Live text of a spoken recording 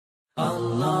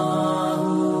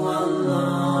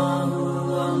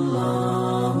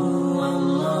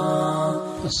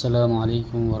السلام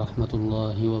عليكم ورحمة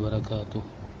الله وبركاته.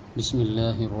 بسم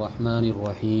الله الرحمن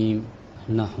الرحيم.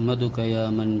 نحمدك يا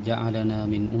من جعلنا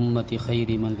من أمة خير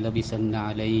من لبس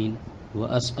النعلين،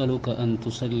 وأسألك أن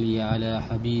تصلي على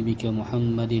حبيبك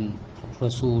محمد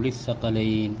رسول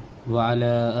الثقلين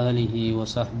وعلى آله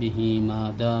وصحبه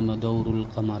ما دام دور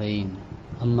القمرين.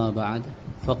 أما بعد،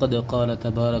 فقد قال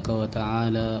تبارك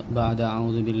وتعالى بعد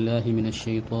أعوذ بالله من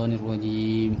الشيطان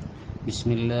الرجيم. بسم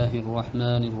الله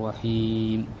الرحمن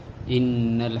الرحيم.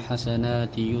 إن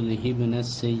الحسنات يذهبن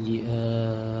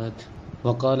السيئات.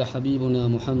 وقال حبيبنا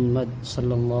محمد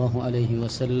صلى الله عليه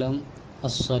وسلم: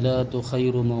 الصلاة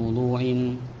خير موضوع،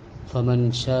 فمن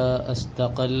شاء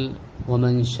استقل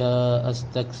ومن شاء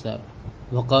استكثر.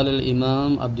 وقال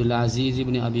الإمام عبد العزيز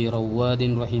بن أبي رواد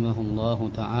رحمه الله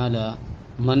تعالى: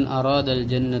 من أراد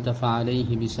الجنة فعليه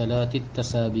بصلاة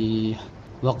التسابيح.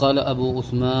 وقال أبو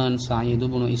عثمان سعيد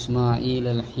بن إسماعيل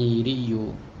الحيري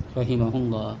رحمه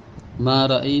الله: ما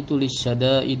رأيت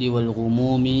للشدائد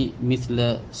والغموم مثل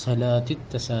صلاة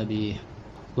التسابيح.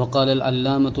 وقال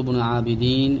العلامة بن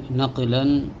عابدين نقلا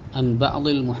عن بعض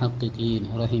المحققين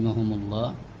رحمهم الله: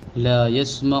 لا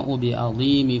يسمع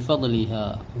بعظيم فضلها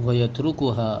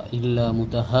ويتركها إلا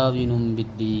متهاون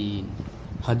بالدين.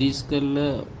 ஹதீஸ்களில்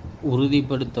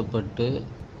உறுதிப்படுத்தப்பட்டு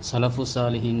சலஃபு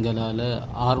சாலிஹீன்களால்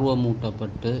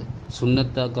ஆர்வமூட்டப்பட்டு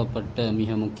சுன்னத்தாக்கப்பட்ட மிக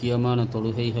முக்கியமான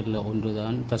தொழுகைகளில்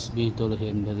ஒன்றுதான் தஸ்பீஹ் தொழுகை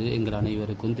என்பது எங்கள்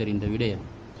அனைவருக்கும் தெரிந்த விடயம்.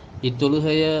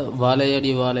 இத்தொழுகையை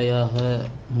வாழையடி வாழையாக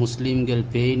முஸ்லீம்கள்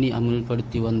பேணி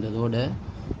அமுல்படுத்தி வந்ததோட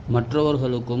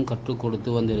மற்றவர்களுக்கும் கற்றுக்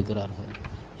கொடுத்து வந்திருக்கிறார்கள்.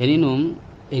 எனினும்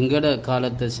எங்கட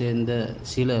காலத்தை சேர்ந்த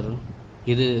சிலர்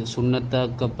இது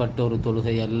சுன்னத்தாக்கப்பட்ட ஒரு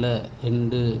தொழுகை அல்ல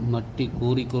என்று மட்டி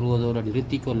கூறிக்கூறுவதோடு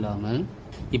நிறுத்தி கொள்ளாமல்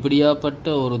இப்படியாப்பட்ட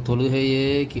ஒரு தொழுகையே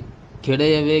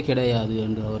கிடையவே கிடையாது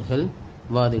என்று அவர்கள்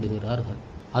வாதிடுகிறார்கள்.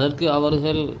 அதற்கு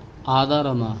அவர்கள்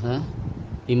ஆதாரமாக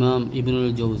இமாம்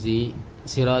இப்னுல் ஜௌசி,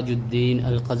 சிராஜுத்தீன்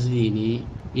அல் கஸ்வீனி,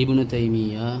 இப்னு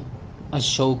தைமியா,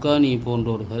 அஷ்-ஷௌகானி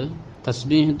போன்றோர்கள்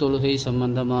தஸ்பீஹ் தொழுகை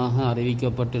சம்பந்தமாக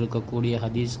அறிவிக்கப்பட்டிருக்கக்கூடிய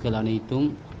ஹதீஸ்கள் அனைத்தும்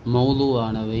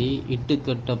மௌதுவானவை,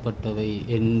 இட்டுக்கட்டப்பட்டவை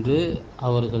என்று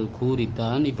அவர்கள்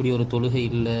கூறித்தான் இப்படி ஒரு தொழுகை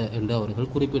இல்லை என்று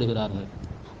அவர்கள் குறிப்பிடுகிறார்கள்.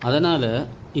 அதனால்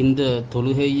இந்த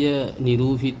தொழுகையை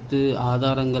நிரூபித்து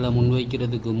ஆதாரங்களை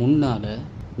முன்வைக்கிறதுக்கு முன்னால்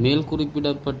மேல்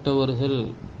குறிப்பிடப்பட்டவர்கள்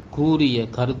கூறிய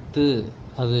கருத்து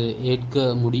அது ஏற்க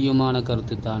முடியுமான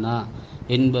கருத்து தானா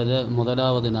என்பதை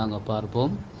முதலாவது நாங்கள்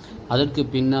பார்ப்போம். அதற்கு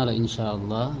பின்னால் இன்ஷா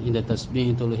அல்லாஹ் இந்த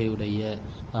தஸ்பீஹ் தொழுகையுடைய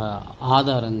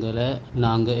ஆதாரங்களை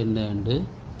நாங்கள் என்ன என்று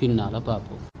பின்னால்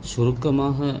பார்ப்போம்.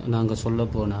 சுருக்கமாக நாங்கள்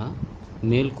சொல்லப்போனால்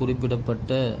மேல்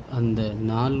குறிப்பிடப்பட்ட அந்த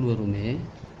நால்வருமே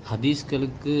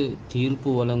ஹதீஸ்களுக்கு தீர்ப்பு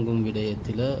வழங்கும்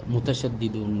விடயத்தில்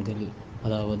முத்தஷத்திதூன்கள்,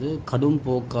 அதாவது கடும்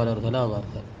போக்காளர்கள்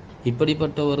ஆவார்கள்.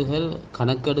 இப்படிப்பட்டவர்கள்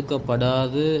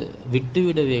கணக்கெடுக்கப்படாது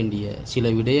விட்டுவிட வேண்டிய சில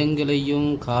விடயங்களையும்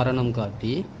காரணம்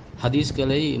காட்டி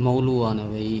ஹதீஸ்களை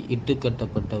மௌலுவானவை,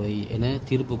 இட்டுக்கட்டப்பட்டவை என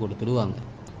தீர்ப்பு கொடுத்துடுவாங்க.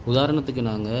 உதாரணத்துக்கு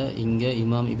நாங்கள் இங்கே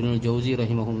இமாம் இப்னுல் ஜௌசி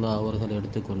ரஹிமஹுல்லா அவர்கள்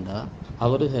எடுத்துக்கொண்டால்,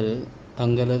 அவர்கள்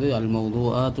தங்களது அல்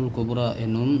மௌதுஆத்துல் குப்ரா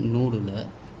என்னும் நூலில்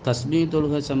தஸ்பீஹ்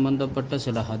தொழுகை சம்பந்தப்பட்ட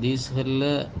சில ஹதீஸ்களில்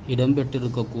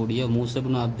இடம்பெற்றிருக்கக்கூடிய மூஸா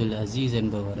இப்னு அப்துல் அசீஸ்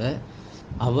என்பவரை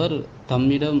அவர்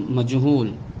தம்மிடம்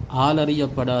மஜ்ஹூல்,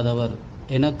 ஆளறியப்படாதவர்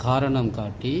என காரணம்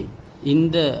காட்டி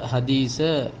இந்த ஹதீஸை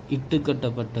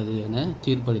இட்டுக்கட்டப்பட்டது என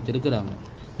தீர்ப்பளித்திருக்கிறாங்க.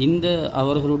 இந்த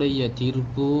அவர்களுடைய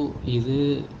தீர்ப்பு இது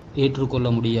ஏற்றுக்கொள்ள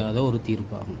முடியாத ஒரு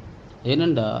தீர்ப்பாகும்.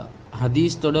 ஏனென்றால்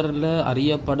ஹதீஸ் தொடரில்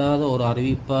அறியப்படாத ஒரு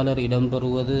அறிவிப்பாளர்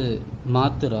இடம்பெறுவது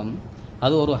மாத்திரம்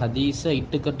அது ஒரு ஹதீஸை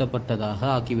இட்டுக்கட்டப்பட்டதாக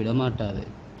ஆக்கிவிட மாட்டாது.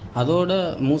 அதோட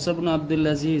மூஸா இப்னு அப்துல்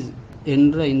அசீஸ்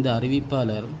என்ற இந்த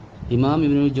அறிவிப்பாளர் இமாம்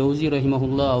இப்னுல் ஜௌசி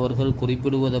ரஹிமஹுல்லா அவர்கள்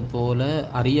குறிப்பிடுவதை போல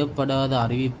அறியப்படாத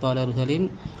அறிவிப்பாளர்களின்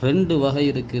 2 வகை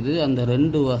இருக்குது. அந்த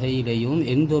 2 வகையிலையும்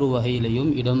எந்த ஒரு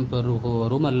வகையிலையும்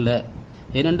இடம்பெறுபவரும் அல்ல.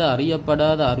 ஏனென்றால்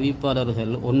அறியப்படாத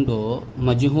அறிவிப்பாளர்கள் ஒன்றோ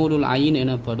மஜ்ஹூலுல் ஐன்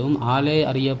எனப்படும் ஆளே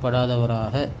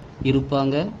அறியப்படாதவராக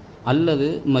இருப்பாங்க, அல்லது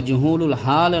மஜ்ஹூலுல்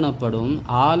ஹால் எனப்படும்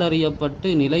ஆளறியப்பட்டு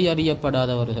நிலை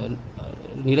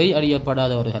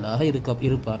அறியப்படாதவர்களாக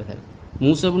இருப்பார்கள்.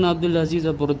 மூஸா இப்னு அப்துல்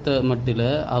அசீஸை பொறுத்த மட்டில்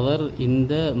அவர்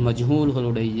இந்த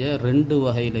மஜ்ஹூல்களுடைய 2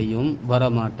 வகையிலையும்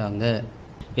வரமாட்டாங்க.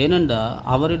 ஏனென்றால்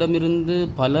அவரிடமிருந்து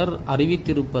பலர்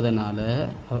அறிவித்திருப்பதனால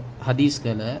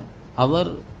ஹதீஸ்களை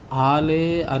அவர் ஆளே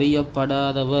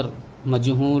அறியப்படாதவர்,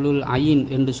 மஜ்ஹூலுல் ஐன்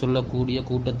என்று சொல்லக்கூடிய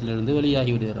கூட்டத்திலிருந்து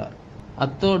வெளியாகிவிடுகிறார்.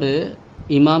 அத்தோடு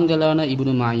இமாம்களான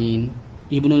இப்னு மாயின்,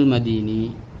 இப்னுல் மதீனி,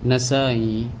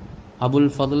 நசாயி,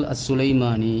 அபுல் ஃபதுல் அஸ்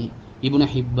சுலைமானி, இப்னு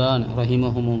ஹிப்பான்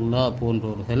ரஹிமஹுமுல்லா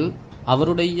போன்றோர்கள்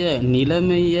அவருடைய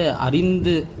நிலைமையை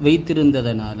அறிந்து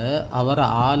வைத்திருந்ததனால அவர்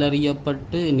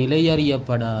ஆளறியப்பட்டு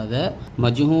நிலையறியப்படாத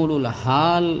மஜ்ஹூலுல்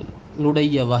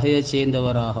ஹாலுடைய வகையை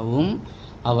சேர்ந்தவராகவும்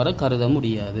அவரை கருத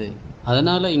முடியாது.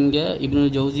 அதனால் இங்கே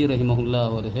இப்னுல் ஜௌசி ரஹிமஹுல்லா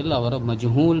அவர்கள் அவரை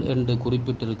மஜ்ஹூல் என்று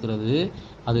குறிப்பிட்டிருக்கிறது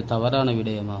அது தவறான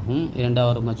விடயமாகும். ஏனென்றால்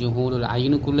அவர் மஜ்ஹூலுல்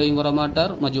ஐனுக்குள்ளேயும்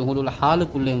வரமாட்டார், மஜ்ஹூலுல்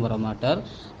ஹாலுக்குள்ளேயும் வரமாட்டார்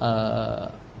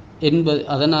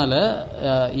அதனால்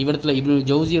இவரிடத்தில் இப்னுல்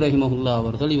ஜௌசி ரஹிமஹுல்லா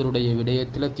அவர்கள் இவருடைய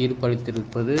விடயத்தில்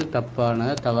தீர்ப்பளித்திருப்பது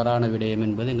தவறான விடயம்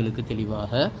என்பது எங்களுக்கு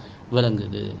தெளிவாக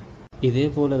விளங்குது. இதே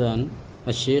போலதான்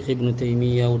ஷேக் இப்னு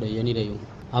தைமியாவுடைய நிலையும்.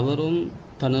 அவரும்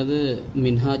தனது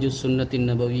மின்ஹாஜு சுன்னத்தின்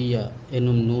நபவியா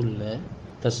என்னும் நூலில்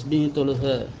தஸ்பீஹ் தொழுக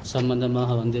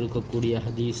சம்பந்தமாக வந்திருக்கக்கூடிய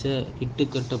ஹதீஸை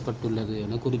இட்டுக்கட்டப்பட்டுள்ளது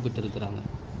என குறிப்பிட்டிருக்கிறாங்க.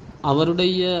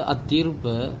 அவருடைய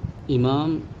அத்தீர்ப்பை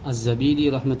இமாம் அஸ்ஸபீதி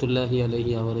ரஹ்மத்துல்லாஹி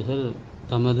அலைஹி அவர்கள்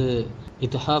தமது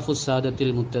இத்ஹாஃபு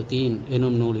சாதத்தில் முத்தகீன்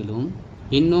எனும் நூலிலும்,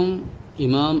 இன்னும்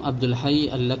இமாம் அப்துல் ஹை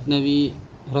அல் லக்னவி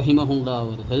ரஹிமஹுல்லா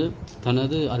அவர்கள்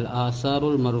தனது அல்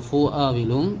ஆசாருல்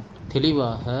மர்ஃபூஆவிலும்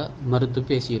தெளிவாக மறுத்து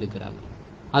பேசியிருக்கிறாங்க.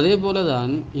 அதே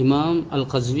போலதான் இமாம் அல்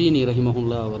கஸ்வீனி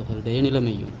ரஹிமஹுல்லா அவர்களுடைய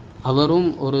நிலைமையும். அவரும்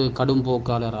ஒரு கடும்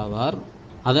போக்காளர் ஆவார்.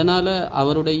 அதனால்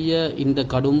அவருடைய இந்த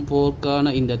கடும்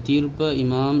போக்கான இந்த தீர்ப்பை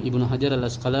இமாம் இப்னு ஹஜர் அல்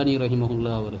அஸ்கலானி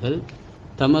ரஹிமஹுல்லா அவர்கள்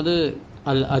தமது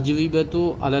அல் அஜ்விபத்து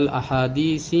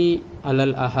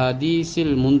அலல்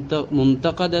அஹாதீஸில்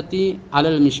முன்தகததி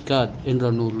அலல் மிஷ்காத்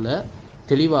என்ற நூலில்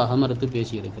தெளிவாக மறுத்து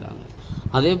பேசியிருக்கிறாங்க.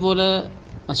 அதே போல்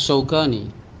ஷௌகானி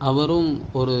அவரும்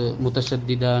ஒரு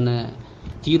முத்தஷத்திதான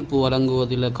தீர்ப்பு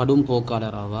வழங்குவதில் கடும்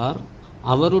போக்காளர் ஆவார்.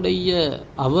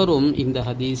 அவரும் இந்த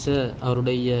ஹதீஸை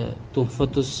அவருடைய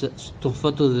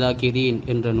துஃபத்து ஸாகிரீன்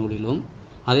என்ற நூலிலும்,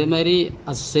 அதே மாதிரி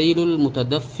அஸ்ஸைலுல்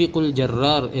முத்ததஃபிகுல்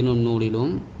ஜர்ரார் எனும்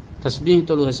நூலிலும் தஸ்பீஹ்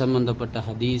தொழுகை சம்பந்தப்பட்ட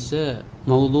ஹதீஸை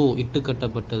மௌது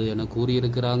இட்டுக்கட்டப்பட்டது என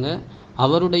கூறியிருக்கிறாங்க.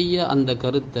 அவருடைய அந்த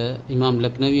கருத்தை இமாம்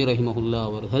லக்னவி ரஹிமஹுல்லா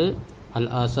அவர்கள்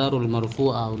அல் ஆசாருல்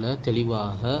மர்ஃபூஆவில்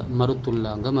தெளிவாக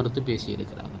மறுத்து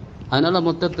பேசியிருக்கிறாங்க. அதனால்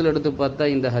மொத்தத்தில் எடுத்து பார்த்தா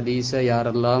இந்த ஹதீஸை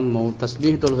யாரெல்லாம்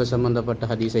தஸ்பீஹ் தொழுகை சம்பந்தப்பட்ட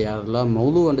ஹதீஸை யாரெல்லாம்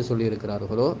மௌது என்று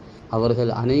சொல்லியிருக்கிறார்களோ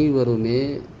அவர்கள் அனைவருமே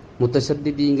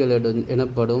முத்தஷத்திதீங்கள்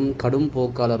எனப்படும் கடும்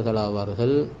போக்காளர்கள்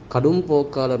ஆவார்கள். கடும்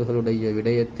போக்காளர்களுடைய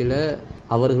விடயத்தில்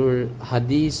அவர்கள்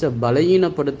ஹதீஸை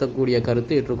பலகீனப்படுத்தக்கூடிய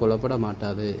கருத்து ஏற்றுக்கொள்ளப்பட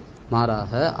மாட்டாது.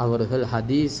 மாறாக அவர்கள்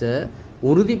ஹதீஸை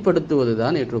உறுதிப்படுத்துவது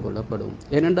தான் ஏற்றுக்கொள்ளப்படும்.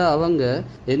 ஏனென்றால் அவங்க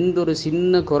எந்த ஒரு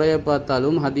சின்ன குறையை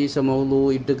பார்த்தாலும் ஹதீஸை மௌது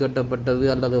இட்டுக்கட்டப்பட்டது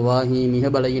அல்லது வாஹி மிக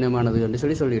பலகீனமானது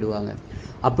என்று சொல்லிடுவாங்க.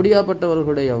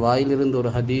 அப்படியாப்பட்டவர்களுடைய வாயிலிருந்து ஒரு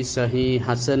ஹதீஸ் சஹி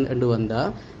ஹசன் என்று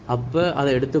வந்தால் அப்போ அதை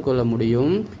எடுத்துக்கொள்ள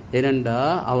முடியும்.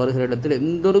 ஏனென்றால் அவர்களிடத்தில்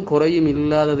எந்த ஒரு குறையும்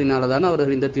இல்லாததினால தான்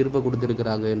அவர்கள் இந்த தீர்ப்பை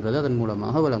கொடுத்திருக்கிறாங்க என்றது அதன்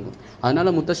மூலமாக விளங்கும்.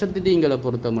 அதனால் முத்தஷத்திதீங்களை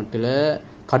பொறுத்த மட்டில்,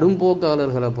 கடும்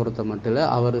போக்காளர்களை பொறுத்த மட்டில்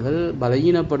அவர்களால்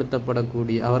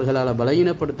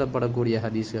பலகீனப்படுத்தப்படக்கூடிய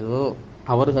ஹதீஸ்களோ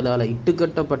அவர்களால்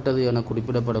இட்டுக்கட்டப்பட்டது என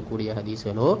குறிப்பிடப்படக்கூடிய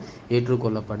ஹதீஸ்களோ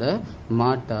ஏற்றுக்கொள்ளப்பட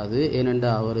மாட்டாது.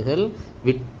 ஏனென்றால் அவர்கள்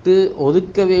விட்டு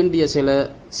ஒதுக்க வேண்டிய சில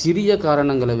சிறிய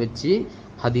காரணங்களை வச்சு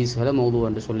ஹதீஸ்களை மௌது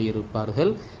என்று சொல்லியிருப்பார்கள்.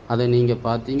 அதை நீங்கள்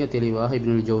பார்த்தீங்க தெளிவாக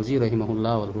இப்னுல் ஜௌசி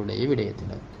ரஹிமஹுல்லா அவர்களுடைய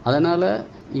விடயத்தில். அதனால்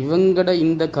இவங்கட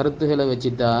இந்த கருத்துக்களை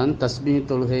வச்சு தான் தஸ்பீஹ்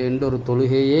தொழுகை என்று ஒரு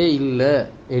தொழுகையே இல்லை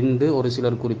என்று ஒரு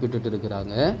சிலர் குறிப்பிட்டு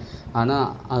இருக்கிறாங்க. ஆனால்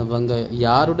அவங்க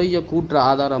யாருடைய கூற்று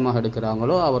ஆதாரமாக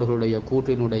எடுக்கிறாங்களோ அவர்களுடைய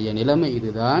கூற்றினுடைய நிலைமை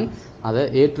இதுதான். அதை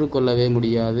ஏற்றுக்கொள்ளவே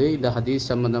முடியாது. இந்த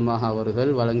ஹதீஸ் சம்பந்தமாக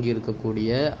அவர்கள் வழங்கி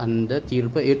இருக்கக்கூடிய அந்த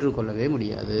தீர்ப்பை ஏற்றுக்கொள்ளவே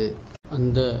முடியாது.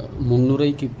 அந்த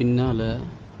முன்னுரைக்கு பின்னால்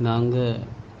நாங்கள்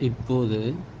இப்போது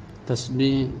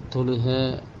தஸ்பீஹ் தொழுகை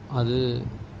அது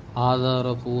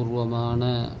ஆதாரபூர்வமான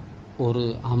ஒரு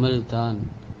அமல் தான்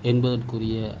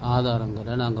என்பதற்குரிய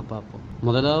ஆதாரங்களை நாங்கள் பார்ப்போம்.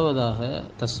 முதலாவதாக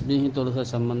தஸ்பீஹ் தொழுகை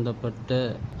சம்பந்தப்பட்ட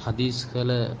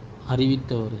ஹதீஸ்களை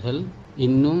அறிவித்தவர்கள்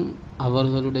இன்னும்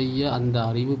அவர்களுடைய அந்த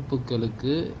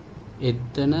அறிவிப்புகளுக்கு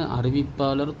எத்தனை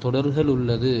அறிவிப்பாளர் தொடர்கள்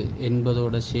உள்ளது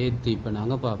என்பதோட சேர்த்து இப்போ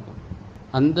நாங்கள் பார்ப்போம்.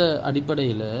 அந்த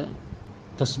அடிப்படையில்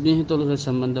தஸ்பீஹ் தொழுகை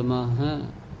சம்பந்தமாக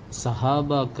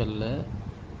சஹாபாக்களில்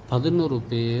 11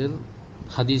 பேர்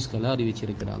ஹதீஸ்களை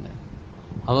அறிவிச்சிருக்கிறாங்க.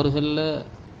 அவர்களில்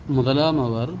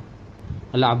முதலாமவர்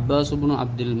அல் அப்பாஸ் இப்னு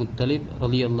அப்துல் முத்தலிப்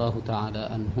ரலியல்லாஹு தஆலா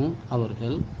அன்ஹு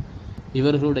அவர்கள்.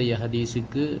 இவர்களுடைய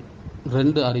ஹதீஸுக்கு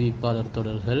 2 அறிவிப்பாளர்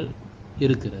தொடர்கள்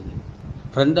இருக்கிறது.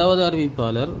 2வது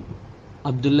அறிவிப்பாளர்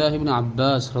அப்துல்லாஹ் இப்னு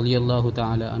அப்பாஸ் ரலியல்லாஹு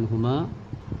தஆலா அன்ஹுமா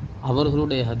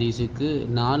அவர்களுடைய ஹதீஸுக்கு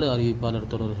 4 அறிவிப்பாளர்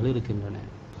தொடர்கள் இருக்கின்றன.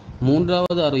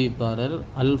 3வது அறிவிப்பாளர்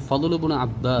அல் ஃபதுல் இப்னு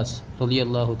அப்பாஸ்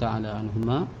ரலியல்லாஹு தஆலா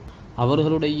அன்ஹுமா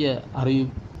அவர்களுடைய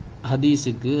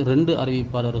ஹதீஸுக்கு 2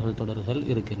 அறிவிப்பாளர்கள் தொடர்கள்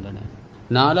இருக்கின்றன.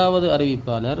 4வது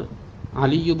அறிவிப்பாளர்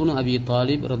அலி இப்னு அபி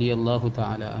தாலிப் ரலியல்லாஹு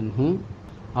தஆலா அன்ஹு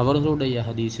அவர்களுடைய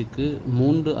ஹதீஸுக்கு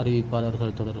 3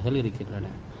 அறிவிப்பாளர்கள் தொடர்கள் இருக்கின்றன.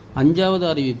 5வது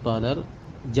அறிவிப்பாளர்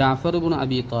ஜாஃபர் இப்னு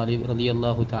அபி தாலிப்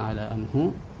ரலியல்லாஹு தஆலா அன்ஹு,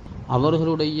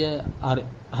 அவர்களுடைய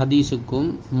ஹதீஸுக்கும்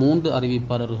 3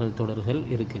 அறிவிப்பாளர்கள் தொடர்கள்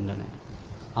இருக்கின்றன.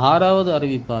 6வது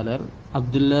அறிவிப்பாளர்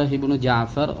அப்துல்லாஹ் இப்னு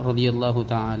ஜாஃபர் ரலியல்லாஹு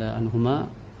தஆலா அன்ஹுமா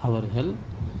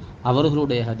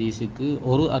அவர்களுடைய ஹதீஸுக்கு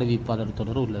 1 அறிவிப்பாளர்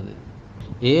தொடர் உள்ளது.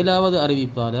 7வது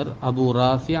அறிவிப்பாளர் அபு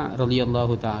ராஃபி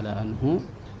ரலியல்லாஹு தஆலா அன்ஹு,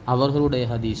 அவர்களுடைய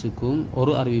ஹதீஸுக்கும்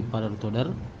 1 அறிவிப்பாளர் தொடர்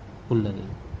உள்ளது.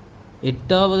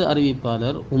 8வது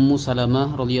அறிவிப்பாளர் உம்மு சலமா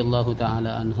ரலியல்லாஹு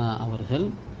தஆலா அன்ஹா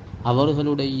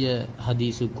அவர்களுடைய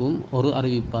ஹதீஸுக்கும் 1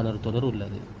 அறிவிப்பாளர் தொடர்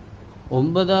உள்ளது.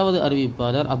 9வது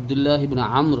அறிவிப்பாளர் அப்துல்லாஹ் இப்னு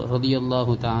அம்ர்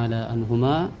ரலியல்லாஹு தஆலா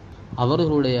அன்ஹுமா,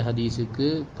 அவர்களுடைய ஹதீஸுக்கு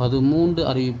 13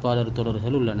 அறிவிப்பாளர்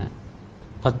தொடர்கள் உள்ளன.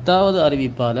 10வது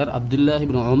அறிவிப்பாளர் அப்துல்லாஹ்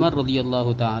இப்னு உமர்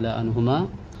ரலியல்லாஹு தஆலா அன்ஹுமா,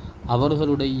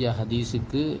 அவர்களுடைய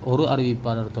ஹதீஸுக்கு 1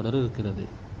 அறிவிப்பாளர் தொடர் இருக்கிறது.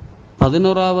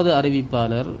 11வது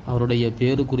அறிவிப்பாளர் அவருடைய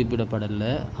பேரு குறிப்பிடப்படல,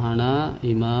 ஆனால்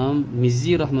இமாம்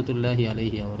மிஸ்ஸி ரஹ்மத்துல்லாஹி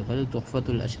அலைஹி அவர்கள்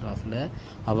துஹ்ஃபத்துல் அஷ்ராஃப்ல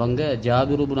அவங்க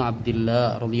ஜாபிர் இப்னு அப்துல்லா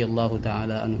ரலியல்லாஹு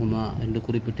தஆலா அன்ஹுமா என்று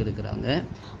குறிப்பிட்டிருக்கிறாங்க.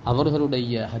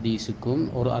 அவர்களுடைய ஹதீஸுக்கும்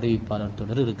 1 அறிவிப்பாளர்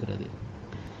தொடர் இருக்கிறது.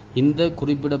 இந்த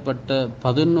குறிப்பிடப்பட்ட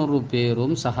 11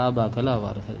 பேரும் சஹாபாக்கள்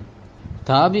ஆவார்கள்.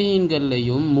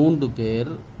 தாபியீன்கள்லையும் 3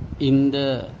 பேர் இந்த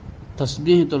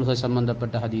தஸ்பீஹ் தொழுகை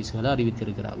சம்பந்தப்பட்ட ஹதீஸ்களை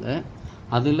அறிவித்திருக்கிறாங்க.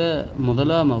 அதில்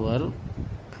முதலாமவர்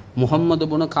முஹம்மது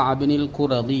இப்னு கஅபினில்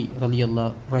குரதி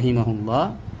ரலியல்லாஹு ரஹிமஹுல்லா,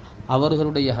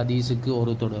 அவர்களுடைய ஹதீஸுக்கு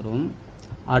 1 தொடரும்.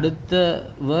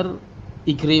 அடுத்தவர்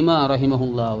இக்ரிமா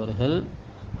ரஹிமஹுல்லா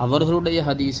அவர்களுடைய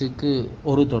ஹதீஸுக்கு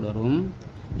 1 தொடரும்.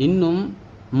 இன்னும்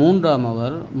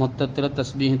 3ஆமவர் மொத்தத்தில்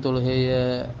தஸ்பீஹ் தொழுகையை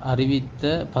அறிவித்த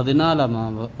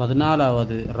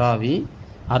 14வது ராவி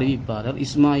அறிவிப்பாளர்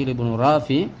இஸ்மாயில் இப்னு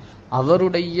ராஃபி,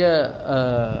 அவருடைய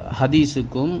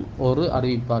ஹதீஸுக்கும் 1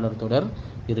 அறிவிப்பாளர் தொடர்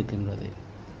இருக்கின்றது.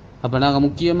 அப்போ நாங்கள்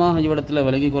முக்கியமாக இவ்விடத்தில்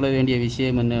விலகிக் கொள்ள வேண்டிய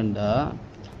விஷயம் என்னென்றா,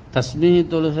 தஸ்பீஹ்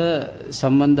தொழுகை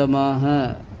சம்பந்தமாக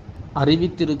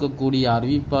அறிவித்திருக்கக்கூடிய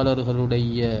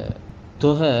அறிவிப்பாளர்களுடைய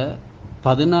தொகை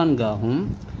 14 ஆகும்.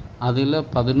 அதில்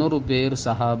 11 பேர்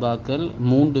சஹாபாக்கள்,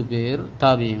 3 பேர்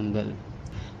தாபியீன்கள்.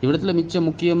 இவ்விடத்தில் மிச்ச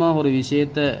முக்கியமாக ஒரு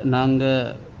விஷயத்தை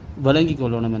நாங்கள் விளங்கி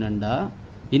கொள்ளணும் என்னென்னா,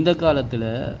 இந்த காலத்தில்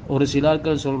ஒரு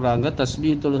சிலார்கள் சொல்கிறாங்க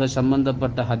தஸ்பீஹ் தொழுகை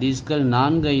சம்பந்தப்பட்ட ஹதீஸ்கள்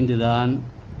 4-5 தான்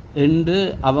என்று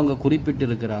அவங்க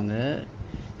குறிப்பிட்டிருக்கிறாங்க.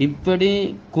 இப்படி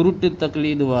குருட்டு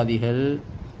தக்லீதுவாதிகள்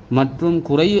மற்றும்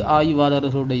குறை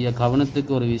ஆய்வாளர்களுடைய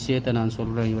கவனத்துக்கு ஒரு விஷயத்தை நான்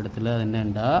சொல்கிறேன் இடத்துல.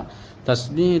 என்னென்னா,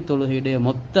 தஸ்பீஹ் தொழுகையுடைய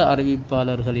மொத்த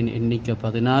அறிவிப்பாளர்களின் எண்ணிக்கை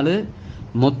 14,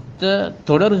 மொத்த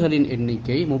தொடர்களின்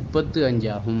எண்ணிக்கை 35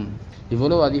 ஆகும்.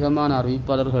 இவ்வளோ அதிகமான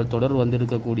அறிவிப்பாளர்கள் தொடர்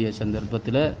வந்திருக்கக்கூடிய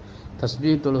சந்தர்ப்பத்தில்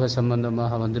தஸ்பீஹ் தொழுகை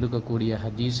சம்பந்தமாக வந்திருக்கக்கூடிய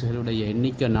ஹதீஸ்களுடைய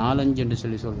எண்ணிக்கை 4-5 என்று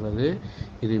சொல்கிறது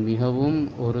இது மிகவும்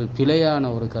ஒரு பிழையான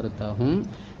ஒரு கருத்தாகும்.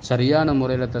 சரியான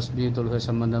முறையில் தஸ்பீஹ் தொழுகை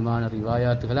சம்பந்தமான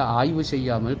ரிவாயாத்துகளை ஆய்வு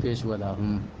செய்யாமல்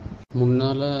பேசுவதாகும்.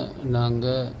 முன்னால்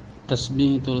நாங்கள்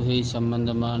தஸ்பீஹ் தொழுகை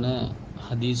சம்பந்தமான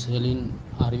ஹதீஸ்களின்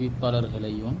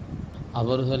அறிவிப்பாளர்களையும்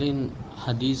அவர்களின்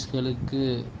ஹதீஸ்களுக்கு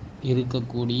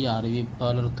இருக்கக்கூடிய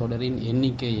அறிவிப்பாளர் தொடரின்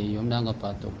எண்ணிக்கையையும் நாங்கள்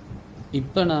பார்த்தோம்.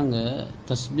 இப்போ நாங்கள்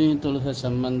தஸ்பீஹ் தொழுகை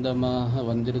சம்பந்தமாக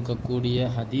வந்திருக்கக்கூடிய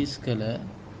ஹதீஸ்களை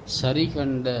சரி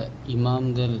கண்ட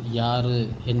இமாம்கள் யார்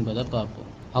என்பதை பார்ப்போம்.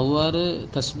 அவ்வாறு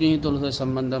தஸ்பீஹ் தொழுகை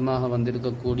சம்பந்தமாக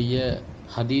வந்திருக்கக்கூடிய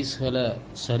ஹதீஸ்களை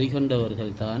சரி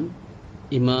கண்டவர்கள் தான்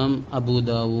இமாம் அபு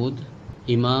தாவூத்,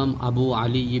 இமாம் அபு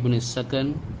அலி இப்னு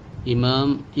சகன்,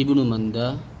 இமாம் இப்னு மந்தா,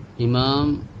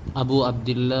 இமாம் அபு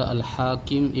அப்துல்லா அல்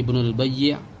ஹாக்கிம் இப்னுல்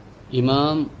பய்ய,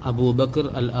 இமாம் அபு பக்ர்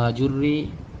அல் ஆஜுர்ரி,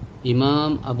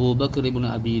 இமாம் அபு பக்ர் இப்னு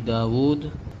அபி தாவூத்,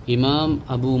 இமாம்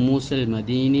அபு மூசல்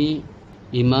மதீனி,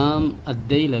 இமாம்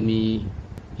அத்தைலமி,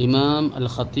 இமாம் அல்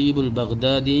ஹத்தீபுல்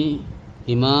பக்தாதி,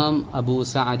 இமாம் அபு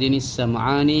சஅதின்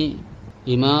ஸம்ஆனி,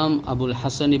 இமாம் அபுல்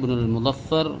ஹசன் இப்னுல்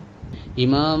முதஃபர்,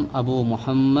 இமாம் அபு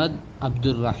முஹம்மத்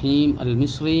அப்துர் ரஹீம் அல்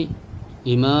மிஸ்ரி,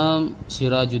 இமாம்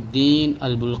சிராஜுத்தீன்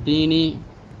அல் புல்கீனி,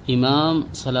 இமாம்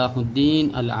சலாஹுத்தீன்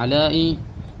அல் அலாஇ,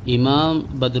 இமாம்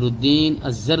பத்ருத்தீன்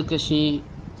அஸ்ஸர்கஷி,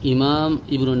 இமாம்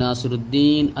இப்னு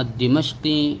நாசிருத்தீன் அத்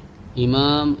திமஷ்கி,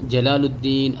 இமாம்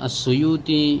ஜலாலுத்தீன்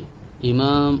அஸ்ஸுயூதி,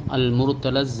 இமாம் அல்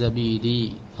முர்தல ஜபீதி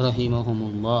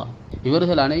ரஹிமஹுமுல்லாஹ்.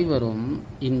 இவர்கள் அனைவரும்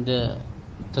இந்த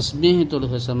தஸ்பீஹ்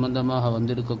தொழுகை சம்பந்தமாக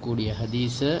வந்திருக்கக்கூடிய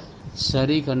ஹதீஸை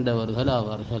சரி கண்டவர்கள்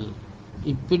ஆவார்கள்.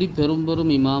 இப்படி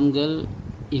பெரும்பெரும் இமாம்கள்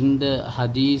இந்த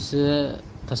ஹதீஸை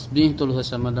தஸ்பீஹ் தொழுகை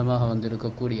சம்பந்தமாக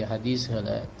வந்திருக்கக்கூடிய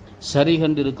ஹதீஸ்களை சரி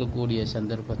கண்டிருக்கக்கூடிய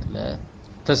சந்தர்ப்பத்தில்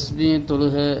தஸ்பீஹ்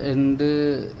தொழுகை என்று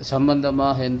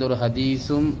சம்பந்தமாக எந்த ஒரு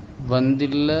ஹதீஸும்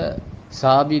வந்தில்லை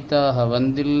சாபித்தாக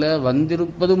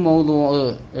வந்திருப்பது மௌது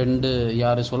என்று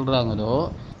யார் சொல்கிறாங்களோ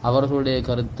அவர்களுடைய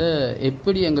கருத்தை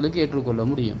எப்படி எங்களுக்கு ஏற்றுக்கொள்ள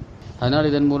முடியும்? அதனால்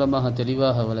இதன் மூலமாக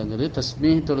தெளிவாக விளங்குது,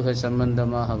 தஸ்பீஹ் தொழுகை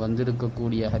சம்பந்தமாக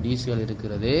வந்திருக்கக்கூடிய ஹதீஸ்கள்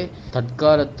இருக்கிறதே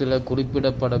தற்காலத்தில்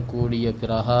குறிப்பிடப்படக்கூடிய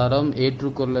பிரகாரம்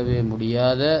ஏற்றுக்கொள்ளவே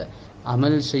முடியாத,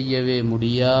 அமல் செய்யவே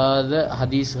முடியாத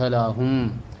ஹதீஸ்களாகும்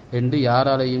என்று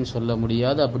யாராலையும் சொல்ல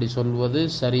முடியாது. அப்படி சொல்வது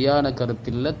சரியான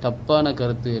கருத்தில்லை, தப்பான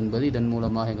கருத்து என்பது இதன்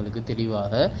மூலமாக எங்களுக்கு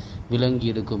தெளிவாக விளங்கி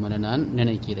இருக்கும் என நான்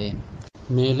நினைக்கிறேன்.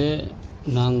 மேலே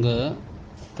நாங்கள்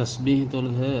தஸ்பீஹ்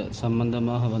தொழுகை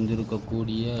சம்பந்தமாக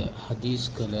வந்திருக்கக்கூடிய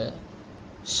ஹதீஸ்களை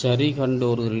சரி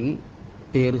கண்டோரின்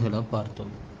பெயர்களை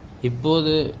பார்த்தோம்.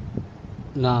 இப்போது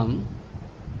நாம்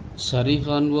சரி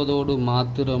காண்பதோடு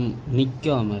மாத்திரம்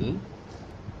நிற்காமல்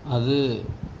அது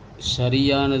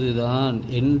சரியானதுதான்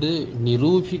என்று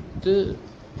நிரூபித்து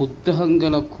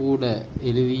புத்தகங்களை கூட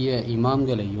எழுதிய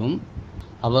இமாம்களையும்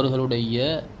அவர்களுடைய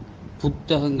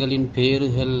புத்தகங்களின்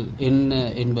பெயர்கள் என்ன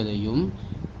என்பதையும்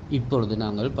இப்பொழுது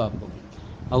நாங்கள் பார்ப்போம்.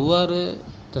 அவ்வாறு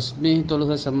தஸ்பீஹ்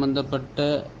தொழுகை சம்பந்தப்பட்ட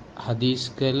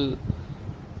ஹதீஸ்கள்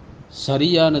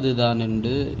சரியானது தான்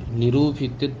என்று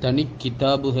நிரூபித்து தனி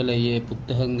கிதாபுகளையே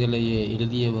புத்தகங்களையே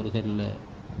எழுதியவர்கள்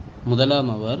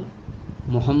முதலாம் அவர்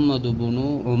முஹம்மது புனு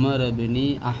உமர் பினி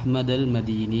அஹ்மத் அல்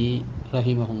மதீனி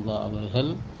ரஹிமஹுல்லா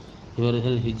அவர்கள்.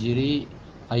 இவர்கள் ஹிஜ்ரி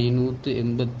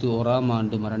 581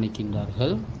 ஆண்டு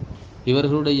மரணிக்கின்றார்கள்.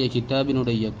 இவர்களுடைய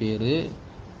கிதாபினுடைய பேரு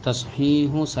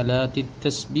தஸ்ஹீஹு சலாத்தித்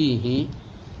தஸ்பீஹி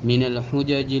மினல்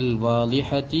ஹுஜஜில்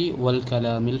வாலிஹதி வல்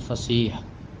கலாமில் ஃபசீஹ்,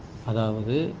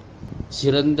 அதாவது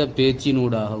சிறந்த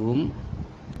பேச்சினூடாகவும்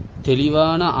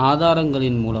தெளிவான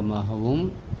ஆதாரங்களின் மூலமாகவும்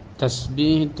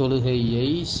தஸ்பீஹ் தொழுகையை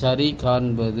சரி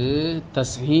காண்பது,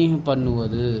 தஸ்ஹீஹ்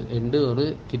பண்ணுவது என்று ஒரு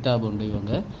கிதாப் ஒன்று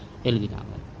இவங்க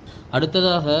எழுதினாங்க.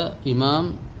 அடுத்ததாக இமாம்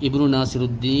இப்னு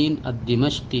நாசிருத்தீன்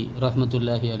அத்-திமஷ்கி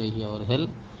ரஹ்மத்துல்லாஹி அலைஹி அவர்கள்.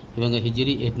 இவங்க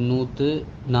ஹிஜ்ரி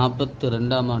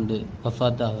 842 ஆண்டு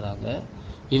வஃபாத் ஆகுறாங்க.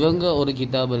 இவங்க ஒரு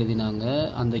கிதாப் எழுதினாங்க.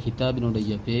 அந்த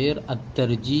கிதாபினுடைய பேர்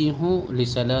அத்தர்ஜீஹு லி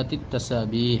ஸலாத்தி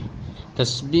தஸாபீஹ்,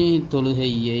 தஸ்பீஹ்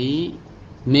தொழுகையை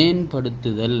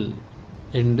மேம்படுத்துதல்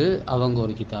என்று அவங்க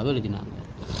ஒரு கிதாப் எழுதினாங்க.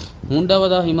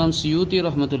 மூன்றாவதாக இமாம் சியூத்தி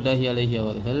ரஹ்மத்துல்லாஹி அலைஹி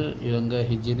அவர்கள். இவங்க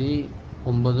ஹிஜ்ரி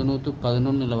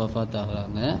 911 வஃபாத்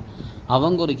ஆகுறாங்க.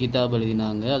 அவங்க ஒரு கிதாப்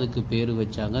எழுதினாங்க. அதுக்கு பேர்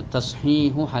வச்சாங்க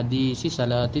தஸ்ஹீஹு ஹதீஸி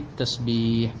சலாத்தி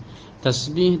தஸ்பீஹ்,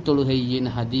 தஸ்பீஹ் தொழுகையின்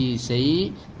ஹதீஸை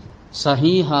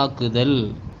சஹீஹாக்குதல்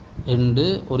என்று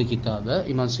ஒரு கிதாபை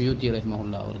இமாம் சியூத்தி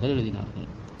ரஹ்மஹுல்லா அவர்கள் எழுதினார்கள்.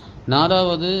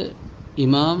 நாலாவது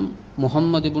இமாம்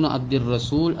முஹம்மது இப்னு அப்துர்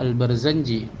ரசூல் அல்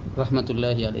பர்ஸஞ்சி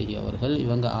ரஹ்மத்துல்லாஹி அலைஹி அவர்கள்.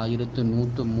 இவங்க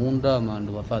 1103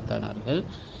 ஆண்டு வஃபாத்தானார்கள்.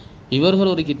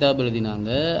 இவர்கள் ஒரு கிதாப் எழுதினாங்க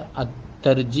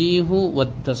அத்தர்ஜீஹு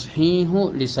வத் தஸ்ஹீஹு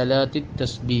லி ஸலாத்தி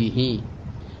தஸ்பீஹி,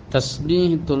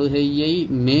 தஸ்பீஹ் தொழுகையை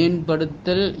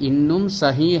மேம்படுத்தல் இன்னும்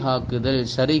சஹீஹாக்குதல்,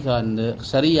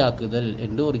 சரியாக்குதல்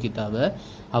என்று ஒரு கிதாபை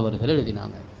அவர்கள்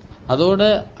எழுதினாங்க. அதோட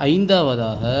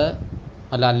ஐந்தாவதாக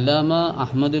அல் அல்லாமா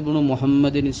அஹ்மது இப்னு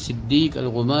முஹம்மதின் சித்தீக்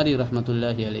அல் குமாரி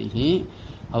ரஹ்மத்துல்லாஹி அலைஹி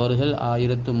அவர்கள்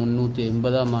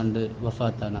 1380 ஆண்டு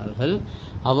வஃபாத்தானார்கள்.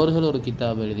 அவர்கள் ஒரு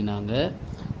கிதாப் எழுதினாங்க.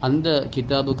 அந்த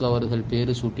கிதாபுக்கு அவர்கள்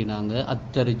பேரு சூட்டினாங்க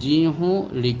அத்தர்ஜீஹு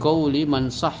லிகௌலி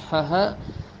மன் ஸஹஹ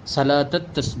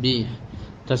ஸலாத்தத் தஸ்பீஹ்,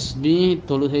 தஸ்பீஹ்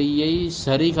தொழுகையை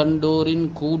சரி கண்டோரின்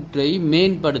கூற்றை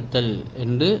மேம்படுத்தல்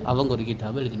என்று அவங்க ஒரு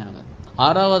கிதாப் எழுதினாங்க.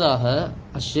 ஆறாவதாக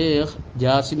ஷேக்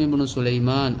ஜாசிம் இப்னு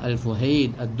சுலைமான் அல்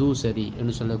ஃபுஹைத் அத்தூசரி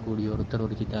என்று சொல்லக்கூடிய ஒருத்தர்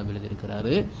ஒரு கிதாப்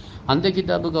எழுதியிருக்கிறாரு. அந்த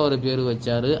கிதாபுக்கு அவர் பேர்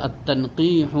வச்சாரு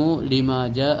அத்தன்கீஹு லிமா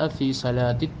ஜாஅ ஃபி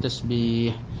ஸலாத்தி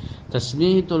தஸ்பீஹ்,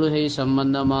 தஸ்பீஹ் தொழுகை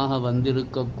சம்பந்தமாக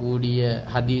வந்திருக்கக்கூடிய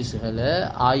ஹதீஸ்களை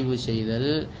ஆய்வு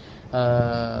செய்தல்,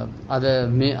 அதை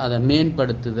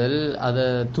மேம்படுத்துதல், அதை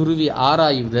துருவி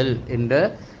ஆராய்தல்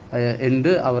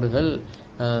என்று அவர்கள்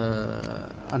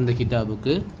அந்த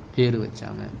கிதாபுக்கு பேர்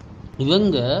வச்சாங்க.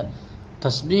 இவங்க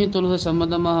தஸ்பீஹ் தொழுகை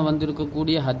சம்பந்தமாக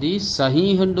வந்திருக்கக்கூடிய ஹதீஸ்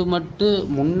சஹீஹ் மட்டும்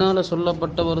முன்னால்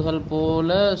சொல்லப்பட்டவர்கள் போல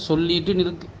சொல்லிட்டு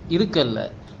இருக்கல்ல,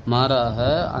 மாறாக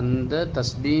அந்த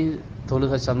தஸ்பீஹ்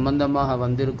தொழுகை சம்பந்தமாக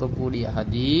வந்திருக்கக்கூடிய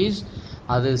ஹதீஸ்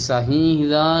அது சஹீஹ்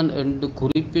தான் என்று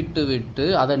குறிப்பிட்டு விட்டு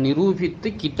அதை நிரூபித்து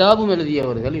கிதாபும்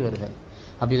எழுதியவர்கள் இவர்கள்.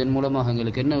 அப்போ இதன் மூலமாக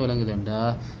எங்களுக்கு என்ன விளங்குதுண்டா,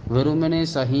 வெறுமனே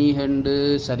சஹீஹ் என்று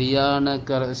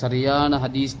சரியான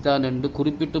ஹதீஸ் தான் என்று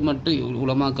குறிப்பிட்டு மட்டும்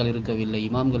உலமாக்கள் இருக்கவில்லை,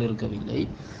 இமாம்கள் இருக்கவில்லை,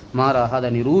 மாறாக அதை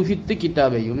நிரூபித்து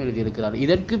கிதாபையும் எழுதியிருக்கிறார்.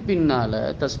 இதற்கு பின்னால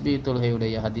தஸ்பீஹ்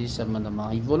தொழுகையுடைய ஹதீஸ்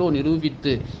சம்பந்தமாக இவ்வளோ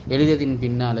நிரூபித்து எழுதியதின்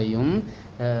பின்னாலையும்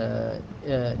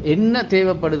என்ன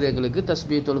தேவைப்படுது எங்களுக்கு,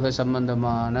 தஸ்பீஹ் தொழுகை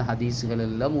சம்பந்தமான ஹதீஸ்கள்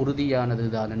எல்லாம் உறுதியானது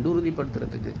தான் என்று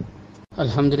உறுதிப்படுத்துறதுக்கு.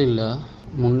 அல்ஹம்துலில்லாஹ்,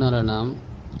 முன்னால் நாம்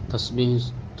தஸ்பீஹ்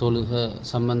தொழுக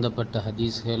சம்பந்தப்பட்ட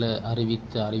ஹதீஸ்களை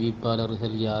அறிவித்த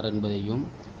அறிவிப்பாளர்கள் யார் என்பதையும்,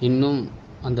 இன்னும்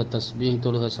அந்த தஸ்பீஹ்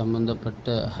தொழுக சம்பந்தப்பட்ட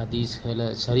ஹதீஸ்களை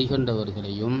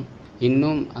சரிகண்டவர்களையும்,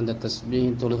 இன்னும் அந்த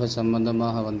தஸ்பீஹ் தொழுக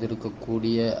சம்பந்தமாக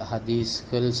வந்திருக்கக்கூடிய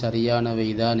ஹதீஸ்கள்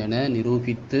சரியானவைதான் என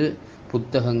நிரூபித்து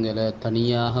புத்தகங்களை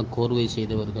தனியாக கோர்வை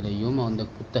செய்தவர்களையும் அந்த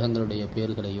புத்தகங்களுடைய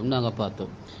பெயர்களையும் நாங்கள்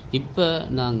பார்த்தோம். இப்போ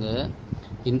நாங்கள்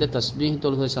இந்த தஸ்பீஹ்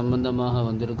தொழுகை சம்பந்தமாக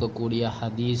வந்திருக்கக்கூடிய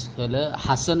ஹதீஸ்களை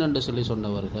ஹசன் என்று சொல்லி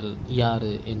சொன்னவர்கள் யார்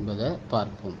என்பதை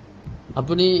பார்ப்போம்.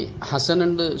 அப்படி ஹசன்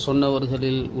என்று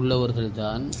சொன்னவர்களில்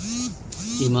உள்ளவர்கள்தான்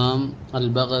இமாம்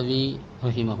அல் பகவி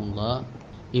ரஹிமஹுல்லா,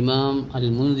 இமாம்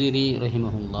அல் முன்திரி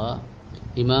ரஹிமஹுல்லா,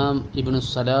 இமாம் இப்னு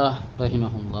ஸலாஹ்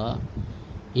ரஹிமஹுல்லா,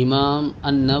 இமாம்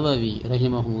அன் நவவி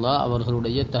ரஹிமஹுல்லா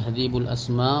அவர்களுடைய தஹதீபுல்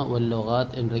அஸ்மா வல்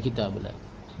லுகாத் என்ற கிதாபில்,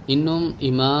 இன்னும்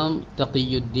இமாம்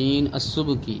தகியுத்தீன்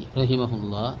அஸ்ஸுபுகி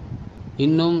ரஹிமஹுல்லா,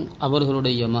 இன்னும்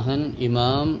அவர்களுடைய மகன்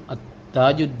இமாம்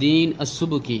தாஜுத்தீன்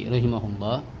அஸ்ஸுபுகி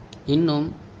ரஹிமஹுல்லா, இன்னும்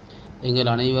எங்கள்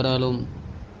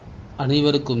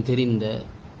அனைவருக்கும் தெரிந்த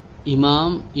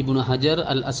இமாம் இப்னு ஹஜர்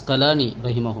அல் அஸ்கலானி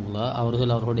ரஹிமஹுல்லா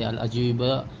அவர்களுடைய அல்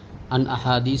அஜீபா அன்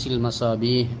அஹாதீஸில்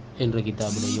மசாபீஹ் என்ற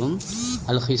கிதாபிலையும்,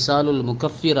 அல் ஹிசாலுல்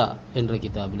முகஃபிரா என்ற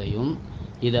கிதாபிலையும்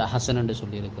இதை ஹசன் என்று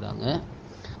சொல்லியிருக்கிறாங்க.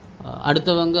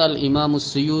 அடுத்தவங்க அல் இமாமு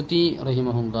சுயூதி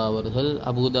ரஹிமஹுல்லா அவர்கள்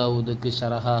அபூதாவுதுக்கு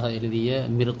ஷரஹாக எழுதிய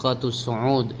மிர்காத்து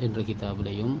ஸுஊத் என்ற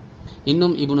கிதாபிலையும்,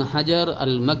 இன்னும் இப்னு ஹஜர்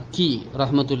அல் மக்கி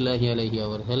ரஹ்மத்துல்லாஹி அலைஹி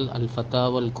அவர்கள் அல்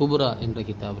ஃபதாவல் குப்ரா என்ற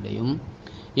கிதாபிலையும்,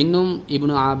 இன்னும்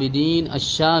இப்னு ஆபிதீன்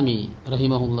அஷாமி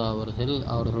ரஹிமஹுல்லா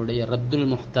அவர்களுடைய ரத்துல்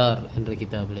முஹ்தார் என்ற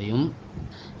கிதாபிலையும்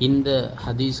இந்த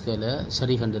ஹதீஸ்களை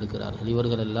சரி கண்டிருக்கிறார்கள்.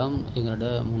 இவர்களெல்லாம் எங்களோட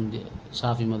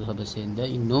ஷாஃபி மதுஹபை சேர்ந்த,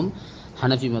 இன்னும்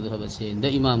ஹனஃபி மதுஹபை சேர்ந்த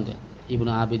இமாம்கள்.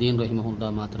 இப்னு ஆபிதீன் ரஹிமஹுல்லா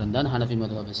மாத்திரம்தான் ஹனஃபி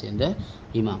மதுஹபை சேர்ந்த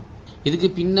இமாம். இதுக்கு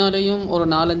பின்னாலேயும் ஒரு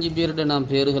 4-5 பேர்கிட்ட நான்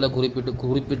பேர்களை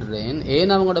குறிப்பிடுறேன்.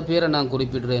 ஏன் அவங்களோட பேரை நான்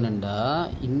குறிப்பிடுறேன்டா,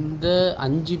 இந்த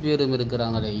 5 பேரும்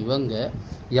இருக்கிறாங்களே, இவங்க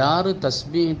யார்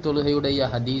தஸ்பீஹ் தொழுகையுடைய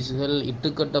ஹதீஸ்கள்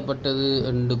இட்டுக்கட்டப்பட்டது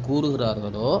என்று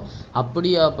கூறுகிறார்களோ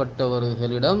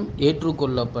அப்படியாப்பட்டவர்களிடம்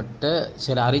ஏற்றுக்கொள்ளப்பட்ட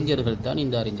சில அறிஞர்கள் தான்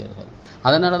இந்த அறிஞர்கள்.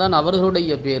 அதனால தான்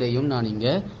அவர்களுடைய பேரையும் நான்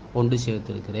இங்கே ஒன்று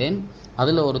சேர்த்திருக்கிறேன்.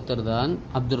 அதில் ஒருத்தர் தான்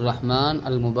அப்துல் ரஹ்மான்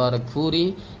அல் முபாரக் ஃபூரி.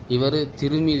 இவர்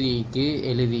திருமிதிக்கு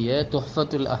எழுதிய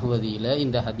துஹ்ஃபத்துல் அஹ்வதியில்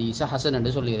இந்த ஹதீஸை ஹசன்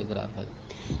என்று சொல்லியிருக்கிறார்கள்.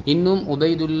 இன்னும்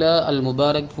உபைதுல்லா அல்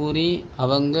முபாரக் ஃபூரி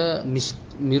அவங்க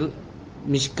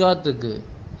மிஷ்காத்துக்கு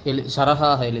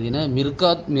ஷரஹாக எழுதின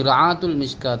மிர்ஆத்துல்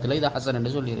மிஷ்காத்தில் இதை ஹசன்